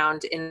walked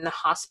around in the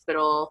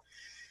hospital.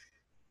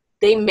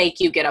 They make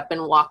you get up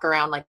and walk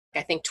around, like,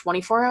 I think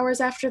 24 hours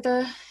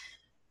after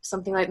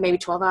something like maybe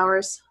 12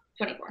 hours.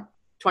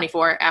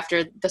 24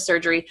 after the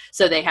surgery.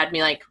 So they had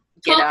me like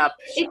get up.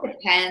 It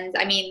depends.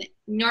 I mean,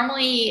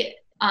 normally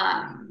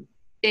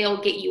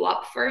they'll get you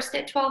up first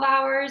at 12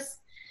 hours.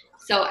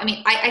 So, I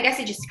mean, I guess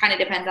it just kind of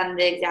depends on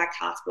the exact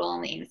hospital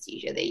and the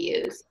anesthesia they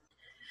use.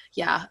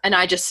 Yeah. And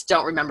I just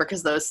don't remember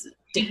because those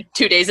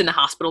 2 days in the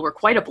hospital were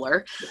quite a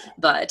blur.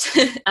 But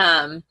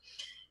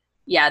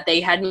yeah, they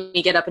had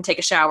me get up and take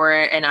a shower.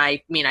 And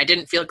I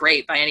didn't feel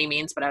great by any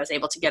means, but I was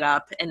able to get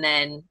up. And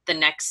then the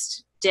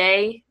next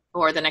day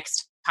or the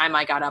next time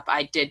I got up,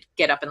 I did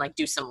get up and like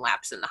do some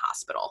laps in the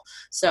hospital.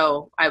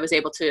 So I was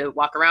able to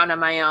walk around on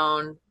my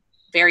own,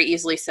 very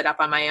easily sit up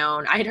on my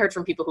own. I had heard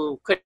from people who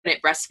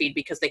couldn't breastfeed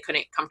because they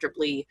couldn't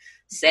comfortably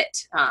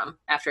sit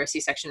after a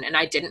C-section. And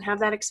I didn't have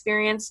that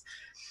experience.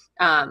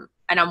 And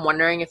I'm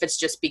wondering if it's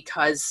just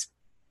because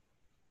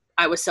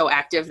I was so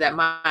active that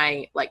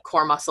my like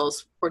core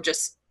muscles were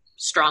just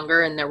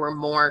stronger and there were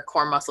more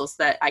core muscles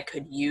that I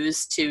could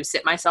use to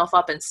sit myself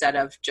up instead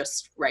of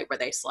just right where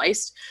they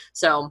sliced.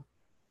 So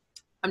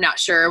I'm not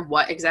sure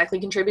what exactly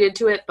contributed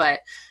to it,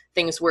 but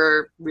things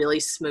were really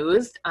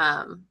smooth.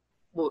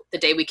 The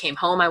day we came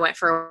home, I went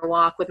for a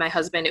walk with my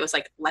husband. It was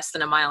like less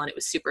than a mile and it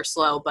was super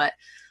slow, but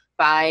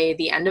by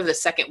the end of the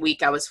second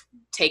week, I was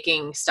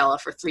taking Stella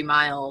for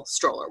 3-mile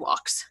stroller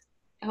walks.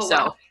 Oh, so,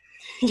 wow.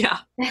 Yeah.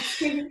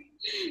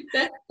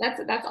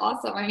 That's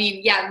awesome. I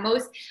mean, yeah,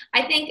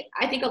 I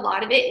think a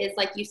lot of it is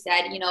like you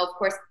said, of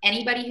course,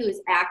 anybody who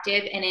is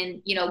active and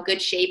in,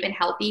 good shape and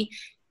healthy,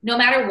 no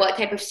matter what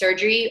type of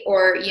surgery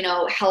or,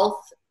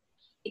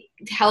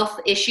 health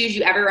issues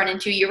you ever run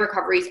into, your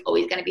recovery is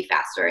always going to be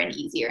faster and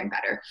easier and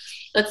better.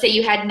 Let's say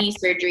you had knee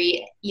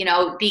surgery,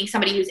 being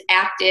somebody who's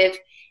active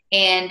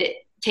and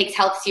takes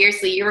health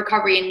seriously, your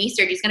recovery and knee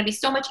surgery is going to be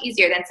so much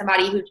easier than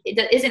somebody who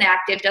isn't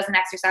active, doesn't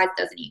exercise,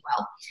 doesn't eat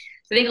well.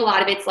 So I think a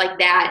lot of it's like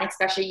that, and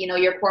especially,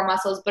 your core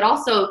muscles, but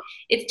also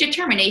it's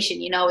determination.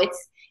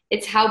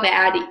 It's how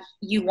bad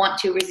you want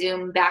to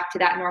resume back to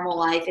that normal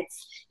life.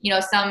 It's,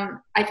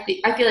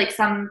 I feel like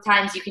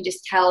sometimes you can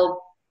just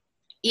tell,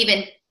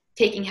 even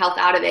taking health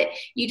out of it,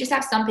 you just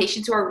have some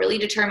patients who are really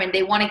determined.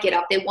 They want to get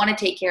up, they want to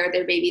take care of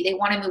their baby, they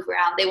want to move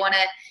around, they want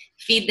to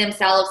feed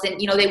themselves, and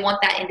they want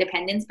that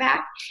independence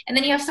back. And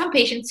then you have some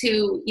patients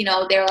who,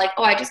 they're like,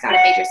 oh, I just got a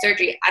major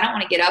surgery, I don't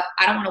want to get up,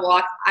 I don't want to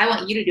walk, I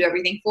want you to do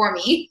everything for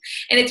me.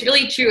 And it's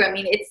really true. I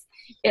mean,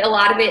 a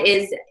lot of it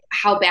is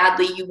how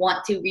badly you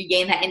want to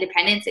regain that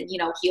independence and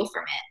heal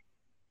from it.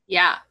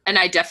 Yeah, and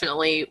I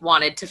definitely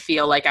wanted to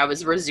feel like I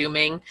was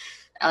resuming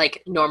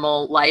like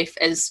normal life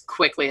as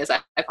quickly as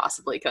I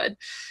possibly could.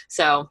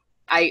 So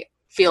I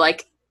feel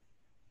like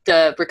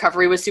the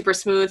recovery was super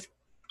smooth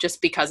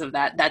just because of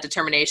that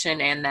determination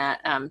and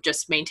that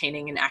just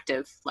maintaining an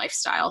active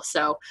lifestyle.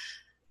 So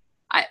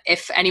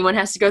if anyone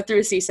has to go through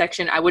a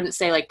C-section, I wouldn't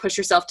say like push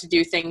yourself to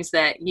do things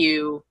that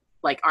you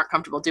like aren't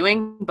comfortable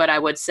doing, but I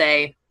would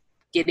say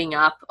getting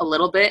up a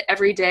little bit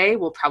every day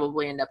will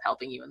probably end up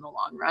helping you in the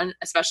long run,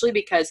 especially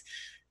because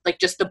like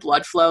just the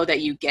blood flow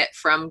that you get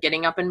from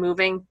getting up and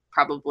moving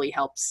probably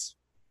helps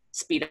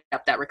speed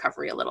up that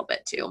recovery a little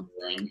bit too.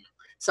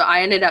 So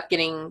I ended up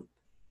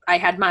I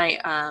had my,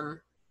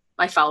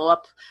 my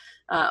follow-up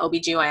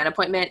OBGYN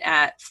appointment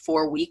at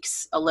 4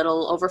 weeks, a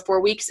little over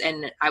 4 weeks.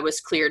 And I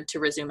was cleared to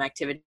resume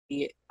activity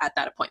at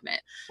that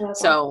appointment.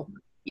 So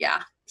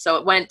yeah, so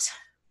it went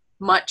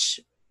much,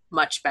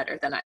 much better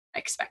than I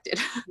expected.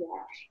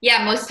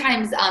 Yeah. Most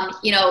times,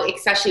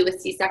 especially with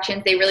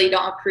C-sections, they really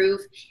don't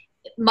approve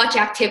much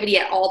activity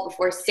at all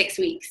before 6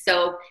 weeks.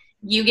 So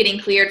you getting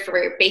cleared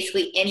for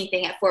basically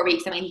anything at 4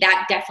 weeks, I mean,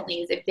 that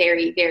definitely is a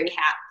very, very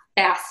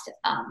fast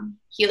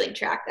healing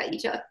track that you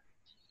took.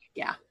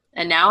 Yeah.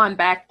 And now I'm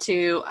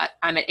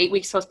I'm at 8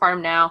 weeks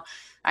postpartum now.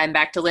 I'm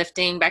back to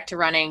lifting, back to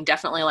running,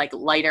 definitely like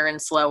lighter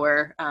and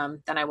slower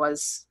than I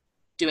was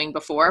doing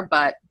before,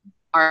 but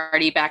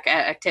already back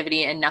at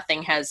activity, and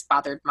nothing has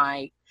bothered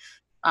my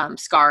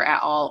scar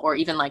at all, or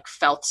even like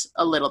felt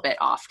a little bit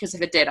off, because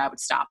if it did, I would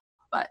stop.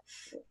 But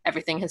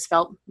everything has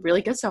felt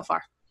really good so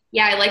far.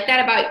 Yeah, I like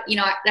that about,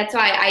 that's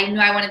why I knew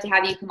I wanted to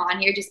have you come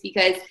on here, just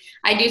because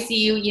I do see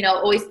you,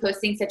 always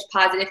posting such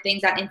positive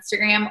things on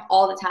Instagram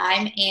all the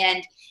time.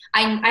 And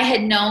I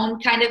had known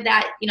kind of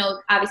that,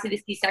 obviously the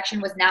C-section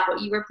was not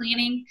what you were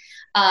planning.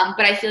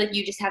 But I feel like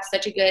you just have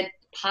such a good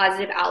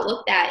positive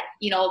outlook that,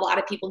 a lot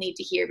of people need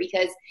to hear,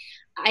 because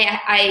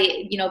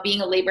I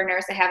being a labor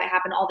nurse, I have it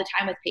happen all the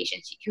time with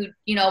patients who,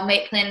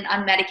 may plan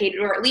unmedicated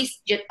or at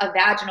least just a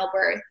vaginal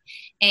birth,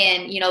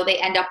 and, they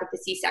end up with the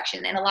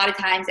C-section. And a lot of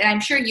times, and I'm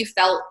sure you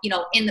felt,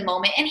 in the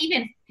moment, and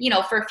even,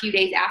 for a few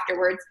days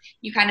afterwards,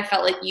 you kind of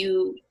felt like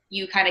you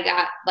kind of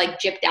got like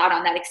gypped out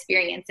on that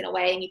experience in a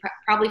way, and you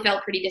probably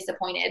felt pretty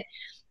disappointed.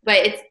 But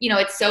it's,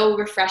 it's so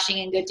refreshing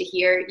and good to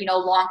hear,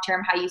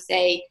 long-term, how you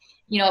say,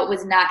 it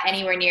was not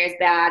anywhere near as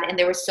bad, and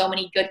there were so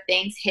many good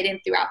things hidden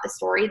throughout the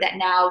story that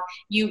now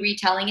you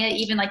retelling it,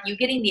 even like you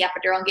getting the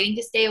epidural and getting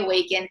to stay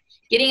awake and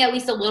getting at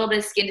least a little bit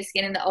of skin to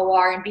skin in the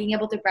OR and being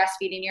able to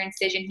breastfeed and your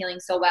incision healing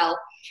so well,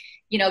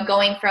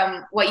 going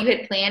from what you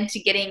had planned to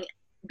getting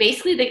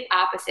basically the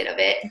opposite of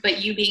it,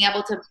 but you being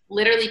able to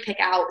literally pick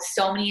out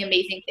so many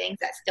amazing things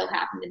that still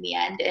happened in the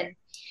end. And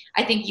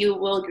I think you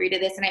will agree to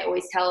this, and I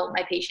always tell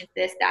my patients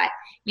this, that,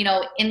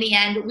 in the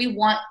end, we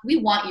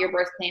want your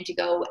birth plan to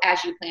go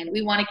as you planned.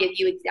 We want to give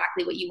you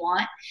exactly what you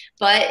want.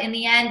 But in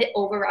the end,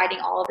 overriding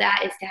all of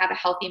that is to have a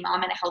healthy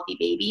mom and a healthy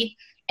baby.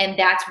 And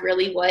that's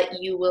really what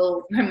you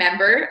will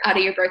remember out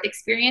of your birth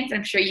experience.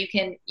 I'm sure you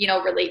can,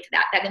 relate to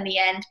that in the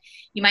end,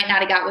 you might not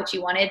have got what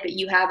you wanted, but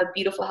you have a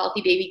beautiful,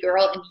 healthy baby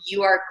girl, and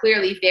you are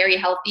clearly very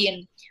healthy,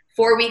 and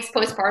 4 weeks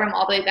postpartum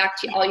all the way back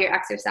to all your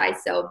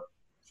exercise. So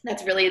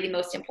that's really the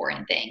most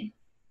important thing.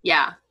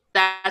 Yeah,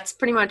 that's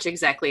pretty much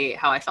exactly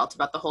how I felt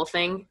about the whole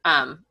thing.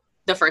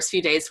 The first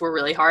few days were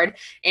really hard,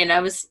 and I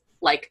was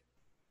like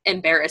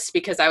embarrassed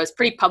because I was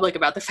pretty public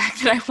about the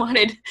fact that I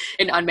wanted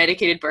an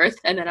unmedicated birth.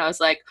 And then I was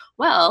like,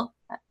 well,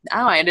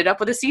 now I ended up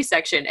with a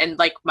C-section. And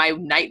like my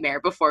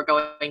nightmare before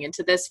going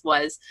into this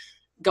was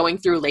going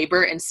through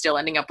labor and still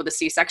ending up with a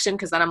C-section,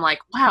 because then I'm like,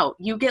 wow,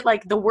 you get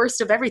like the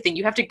worst of everything.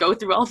 You have to go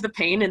through all of the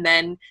pain, and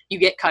then you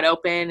get cut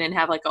open and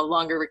have like a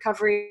longer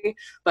recovery.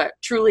 But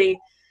truly,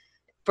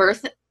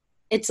 birth,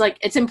 it's like,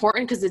 it's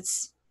important, because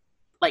it's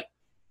like,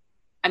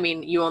 I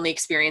mean, you only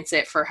experience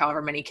it for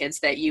however many kids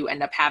that you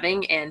end up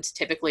having. And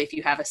typically if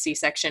you have a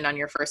C-section on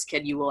your first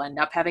kid, you will end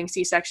up having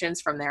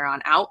C-sections from there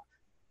on out.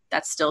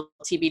 That's still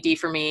TBD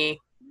for me.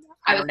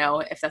 I don't know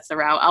if that's the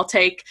route I'll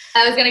take.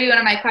 That was going to be one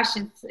of my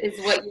questions, is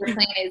what your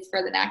plan is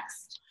for the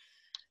next.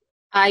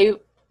 I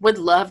would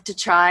love to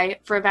try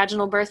for a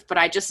vaginal birth, but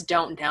I just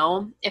don't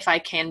know if I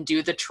can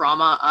do the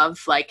trauma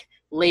of like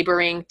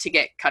laboring to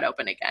get cut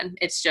open again.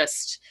 It's a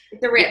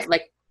risk.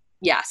 Like,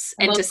 yes.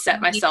 And to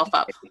set myself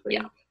up.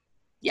 Yeah.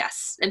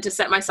 Yes. And to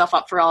set myself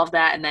up for all of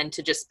that, and then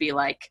to just be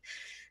like,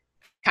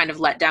 kind of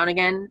let down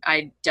again?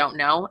 I don't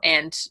know.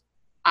 And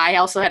I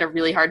also had a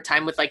really hard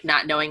time with like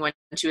not knowing when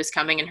she was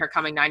coming and her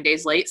coming 9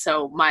 days late.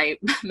 So my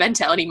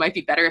mentality might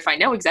be better if I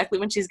know exactly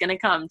when she's going to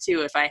come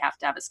too, if I have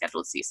to have a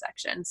scheduled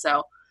C-section.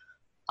 So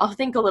I'll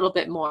think a little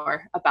bit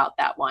more about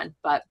that one.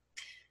 But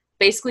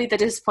basically the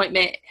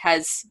disappointment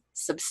has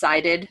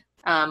subsided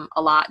a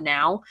lot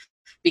now,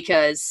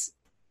 because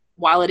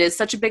while it is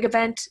such a big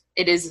event,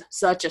 it is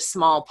such a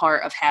small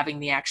part of having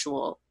the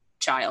actual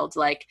child.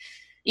 Like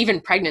even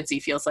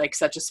pregnancy feels like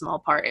such a small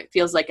part. It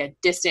feels like a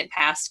distant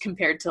past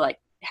compared to like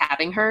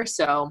having her.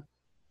 So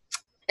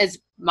as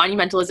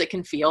monumental as it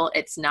can feel,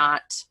 it's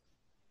not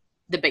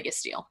the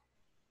biggest deal.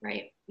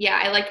 Right. Yeah.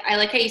 I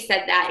like how you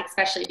said that,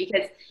 especially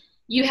because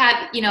you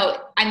have,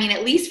 I mean,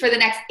 at least for the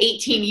next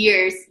 18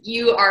 years,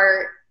 you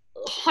are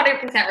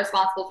 100%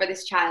 responsible for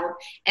this child.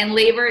 And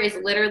labor is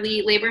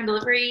literally, labor and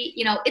delivery,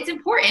 it's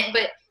important,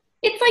 but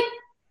it's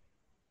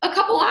like a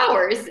couple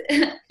hours,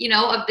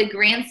 of the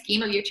grand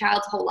scheme of your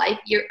child's whole life.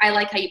 I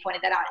like how you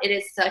pointed that out. It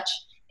is such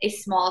a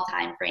small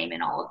time frame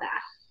in all of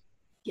that.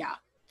 Yeah,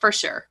 for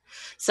sure.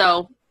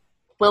 So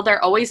will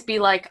there always be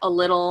like a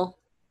little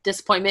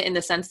disappointment in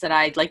the sense that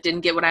I like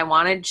didn't get what I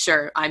wanted?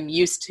 Sure. I'm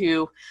used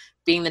to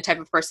being the type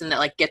of person that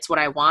like gets what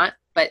I want,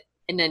 but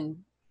in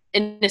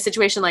a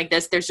situation like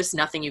this, there's just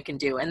nothing you can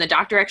do. And the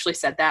doctor actually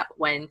said that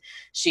when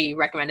she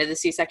recommended the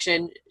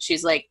C-section.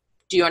 She's like,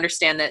 do you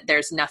understand that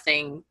there's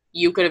nothing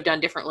you could have done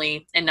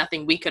differently and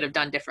nothing we could have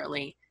done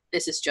differently?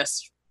 This is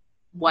just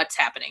what's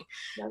happening.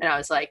 Yep. And I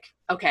was like,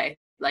 okay,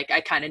 like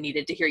I kind of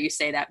needed to hear you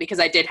say that, because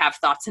I did have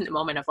thoughts in the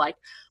moment of like,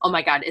 oh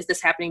my God, is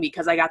this happening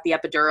because I got the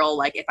epidural?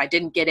 Like if I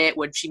didn't get it,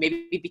 would she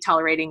maybe be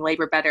tolerating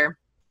labor better?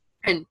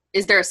 And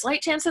is there a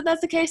slight chance that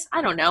that's the case?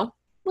 I don't know.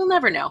 We'll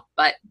never know.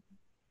 But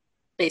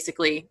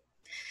basically,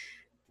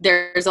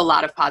 there's a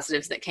lot of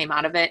positives that came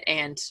out of it.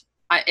 And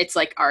it's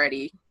like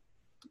already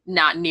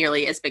not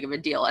nearly as big of a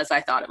deal as I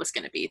thought it was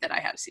going to be that I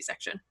had a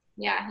C-section.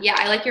 Yeah. Yeah.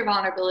 I like your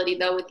vulnerability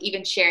though, with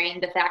even sharing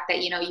the fact that,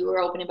 you were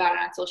open about it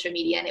on social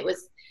media, and it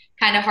was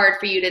kind of hard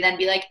for you to then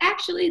be like,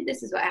 actually,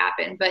 this is what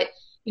happened. But,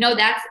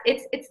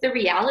 it's the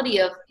reality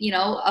of,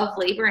 of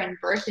labor and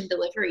birth and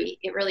delivery.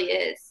 It really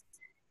is.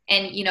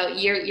 And,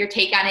 your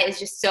take on it is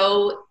just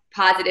so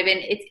positive. And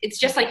it's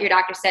just like your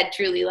doctor said,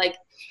 truly, like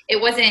it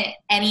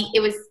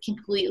was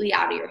completely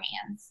out of your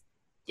hands.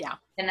 Yeah.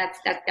 And that's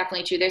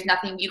definitely true. There's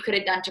nothing you could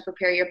have done to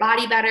prepare your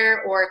body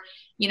better, or,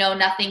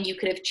 nothing you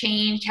could have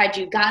changed had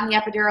you gotten the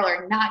epidural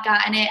or not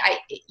gotten it.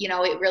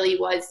 It really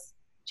was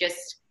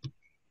just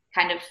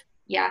kind of,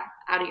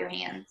 out of your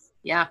hands.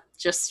 Yeah,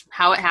 just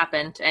how it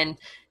happened. And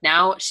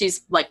now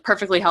she's like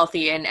perfectly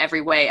healthy in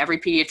every way. Every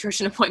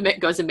pediatrician appointment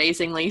goes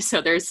amazingly.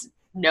 So there's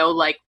no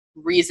like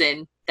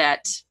reason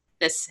that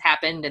this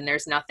happened, and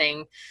there's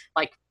nothing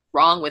like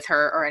wrong with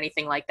her or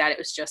anything like that. It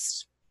was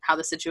just how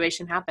the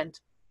situation happened.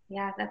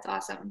 Yeah, that's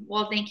awesome.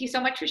 Well, thank you so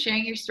much for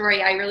sharing your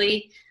story. I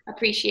really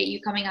appreciate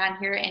you coming on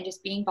here and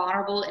just being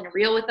vulnerable and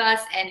real with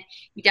us. And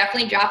you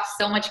definitely dropped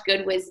so much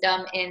good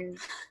wisdom in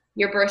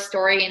your birth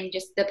story and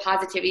just the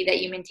positivity that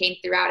you maintained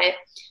throughout it.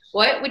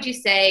 What would you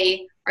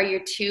say are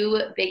your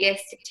two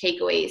biggest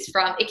takeaways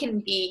from, it can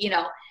be,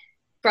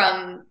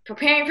 from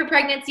preparing for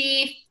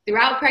pregnancy,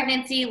 throughout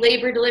pregnancy,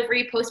 labor,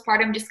 delivery,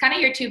 postpartum, just kind of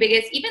your two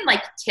biggest, even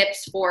like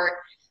tips for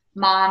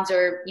moms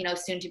or,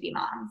 soon to be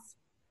moms?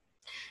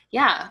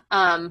 Yeah.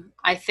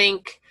 I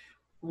think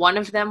one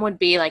of them would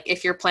be like,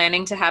 if you're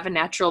planning to have a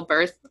natural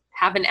birth,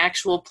 have an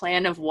actual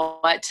plan of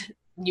what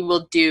you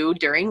will do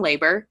during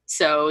labor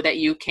so that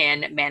you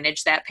can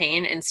manage that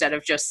pain instead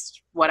of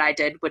just what I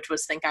did, which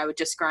was think I would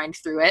just grind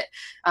through it.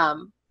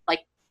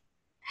 Like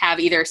have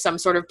either some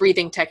sort of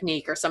breathing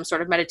technique or some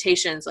sort of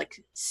meditations,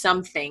 like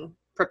something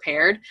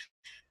prepared,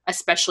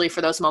 especially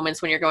for those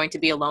moments when you're going to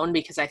be alone,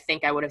 because I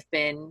think I would have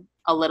been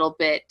a little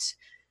bit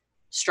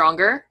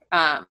stronger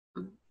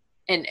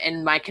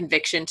in my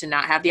conviction to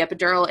not have the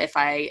epidural. If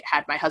I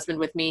had my husband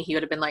with me, he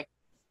would have been like,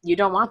 you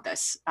don't want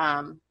this.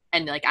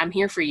 And like, I'm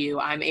here for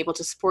you. I'm able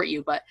to support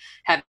you. But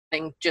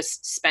having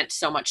just spent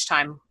so much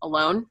time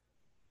alone,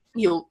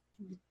 you'll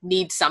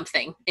need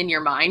something in your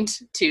mind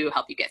to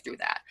help you get through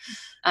that.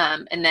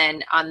 And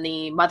then on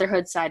the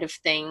motherhood side of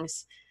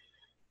things,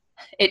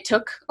 it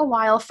took a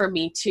while for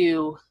me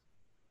to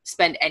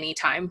spend any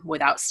time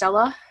without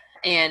Stella.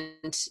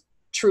 And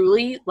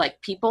truly,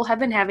 like, people have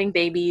been having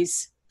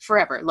babies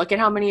forever. Look at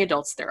how many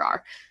adults there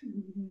are.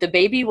 The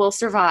baby will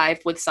survive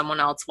with someone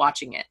else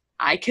watching it.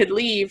 I could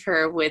leave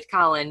her with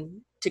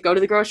Colin to go to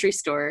the grocery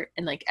store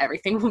and like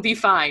everything will be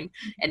fine.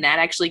 And that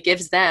actually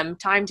gives them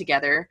time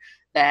together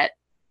that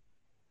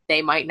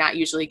they might not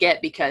usually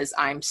get because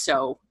I'm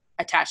so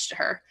attached to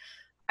her.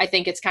 I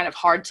think it's kind of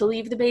hard to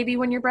leave the baby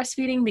when you're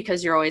breastfeeding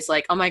because you're always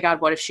like, oh my God,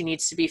 what if she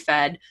needs to be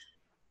fed?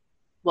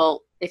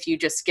 Well, if you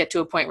just get to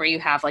a point where you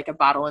have like a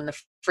bottle in the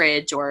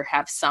fridge or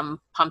have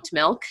some pumped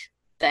milk,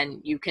 then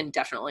you can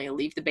definitely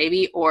leave the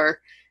baby, or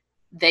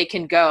they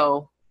can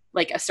go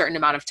like a certain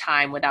amount of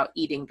time without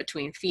eating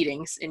between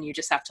feedings. And you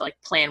just have to like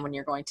plan when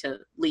you're going to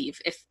leave.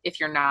 If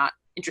you're not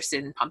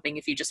interested in pumping,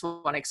 if you just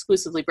want to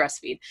exclusively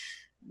breastfeed,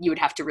 you would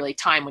have to really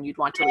time when you'd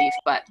want to leave,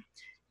 but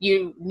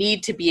you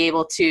need to be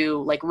able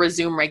to like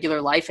resume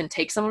regular life and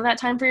take some of that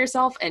time for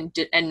yourself and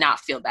not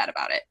feel bad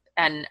about it.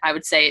 And I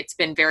would say it's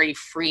been very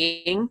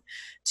freeing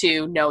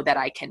to know that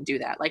I can do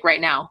that. Like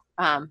right now,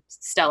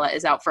 Stella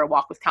is out for a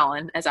walk with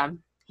Colin as I'm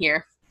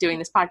here doing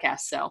this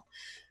podcast. So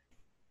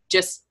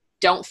just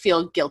don't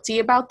feel guilty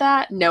about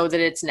that. Know that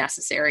it's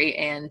necessary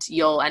and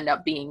you'll end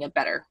up being a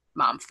better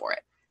mom for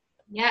it.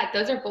 Yeah,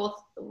 those are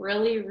both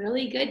really,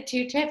 really good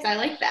 2 tips. I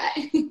like that.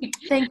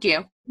 Thank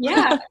you.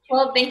 Yeah.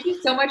 Well, thank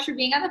you so much for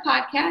being on the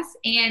podcast.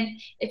 And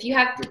if you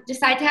have to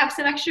decide to have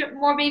some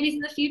more babies in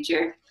the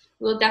future,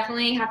 we'll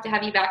definitely have to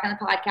have you back on the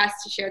podcast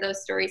to share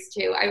those stories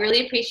too. I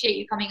really appreciate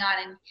you coming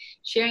on and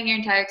sharing your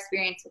entire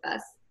experience with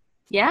us.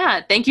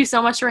 Yeah. Thank you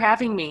so much for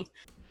having me.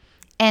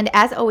 And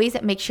as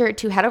always, make sure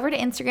to head over to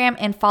Instagram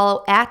and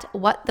follow at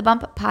What the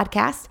Bump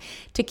Podcast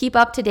to keep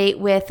up to date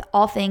with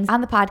all things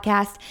on the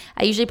podcast.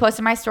 I usually post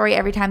in my story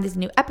every time there's a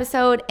new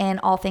episode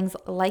and all things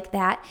like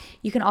that.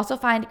 You can also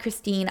find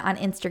Christine on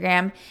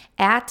Instagram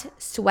at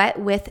Sweat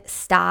with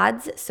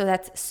Stodds. So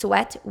that's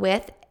Sweat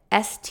with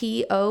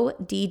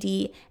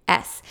STODDS.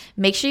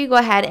 Make sure you go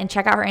ahead and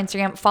check out her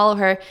Instagram, follow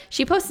her.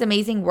 She posts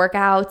amazing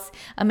workouts,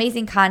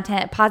 amazing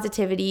content,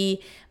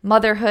 positivity,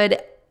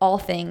 motherhood, all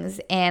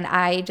things. And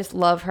I just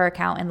love her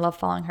account and love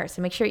following her.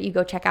 So make sure you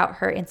go check out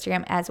her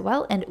Instagram as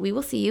well. And we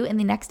will see you in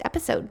the next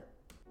episode.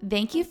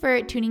 Thank you for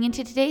tuning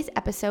into today's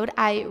episode.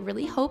 I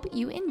really hope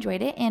you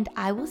enjoyed it. And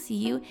I will see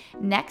you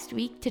next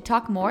week to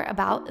talk more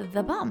about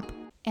the bump.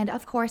 And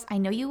of course, I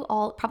know you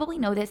all probably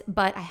know this,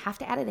 but I have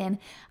to add it in.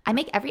 I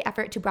make every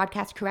effort to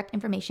broadcast correct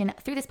information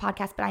through this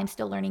podcast, but I am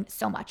still learning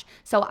so much.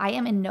 So I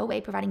am in no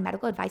way providing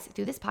medical advice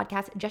through this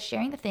podcast, just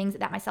sharing the things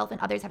that myself and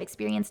others have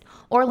experienced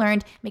or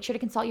learned. Make sure to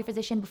consult your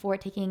physician before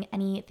taking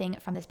anything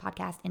from this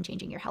podcast and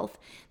changing your health.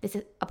 This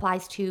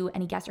applies to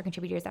any guests or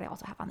contributors that I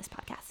also have on this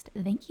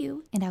podcast. Thank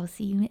you, and I will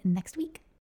see you next week.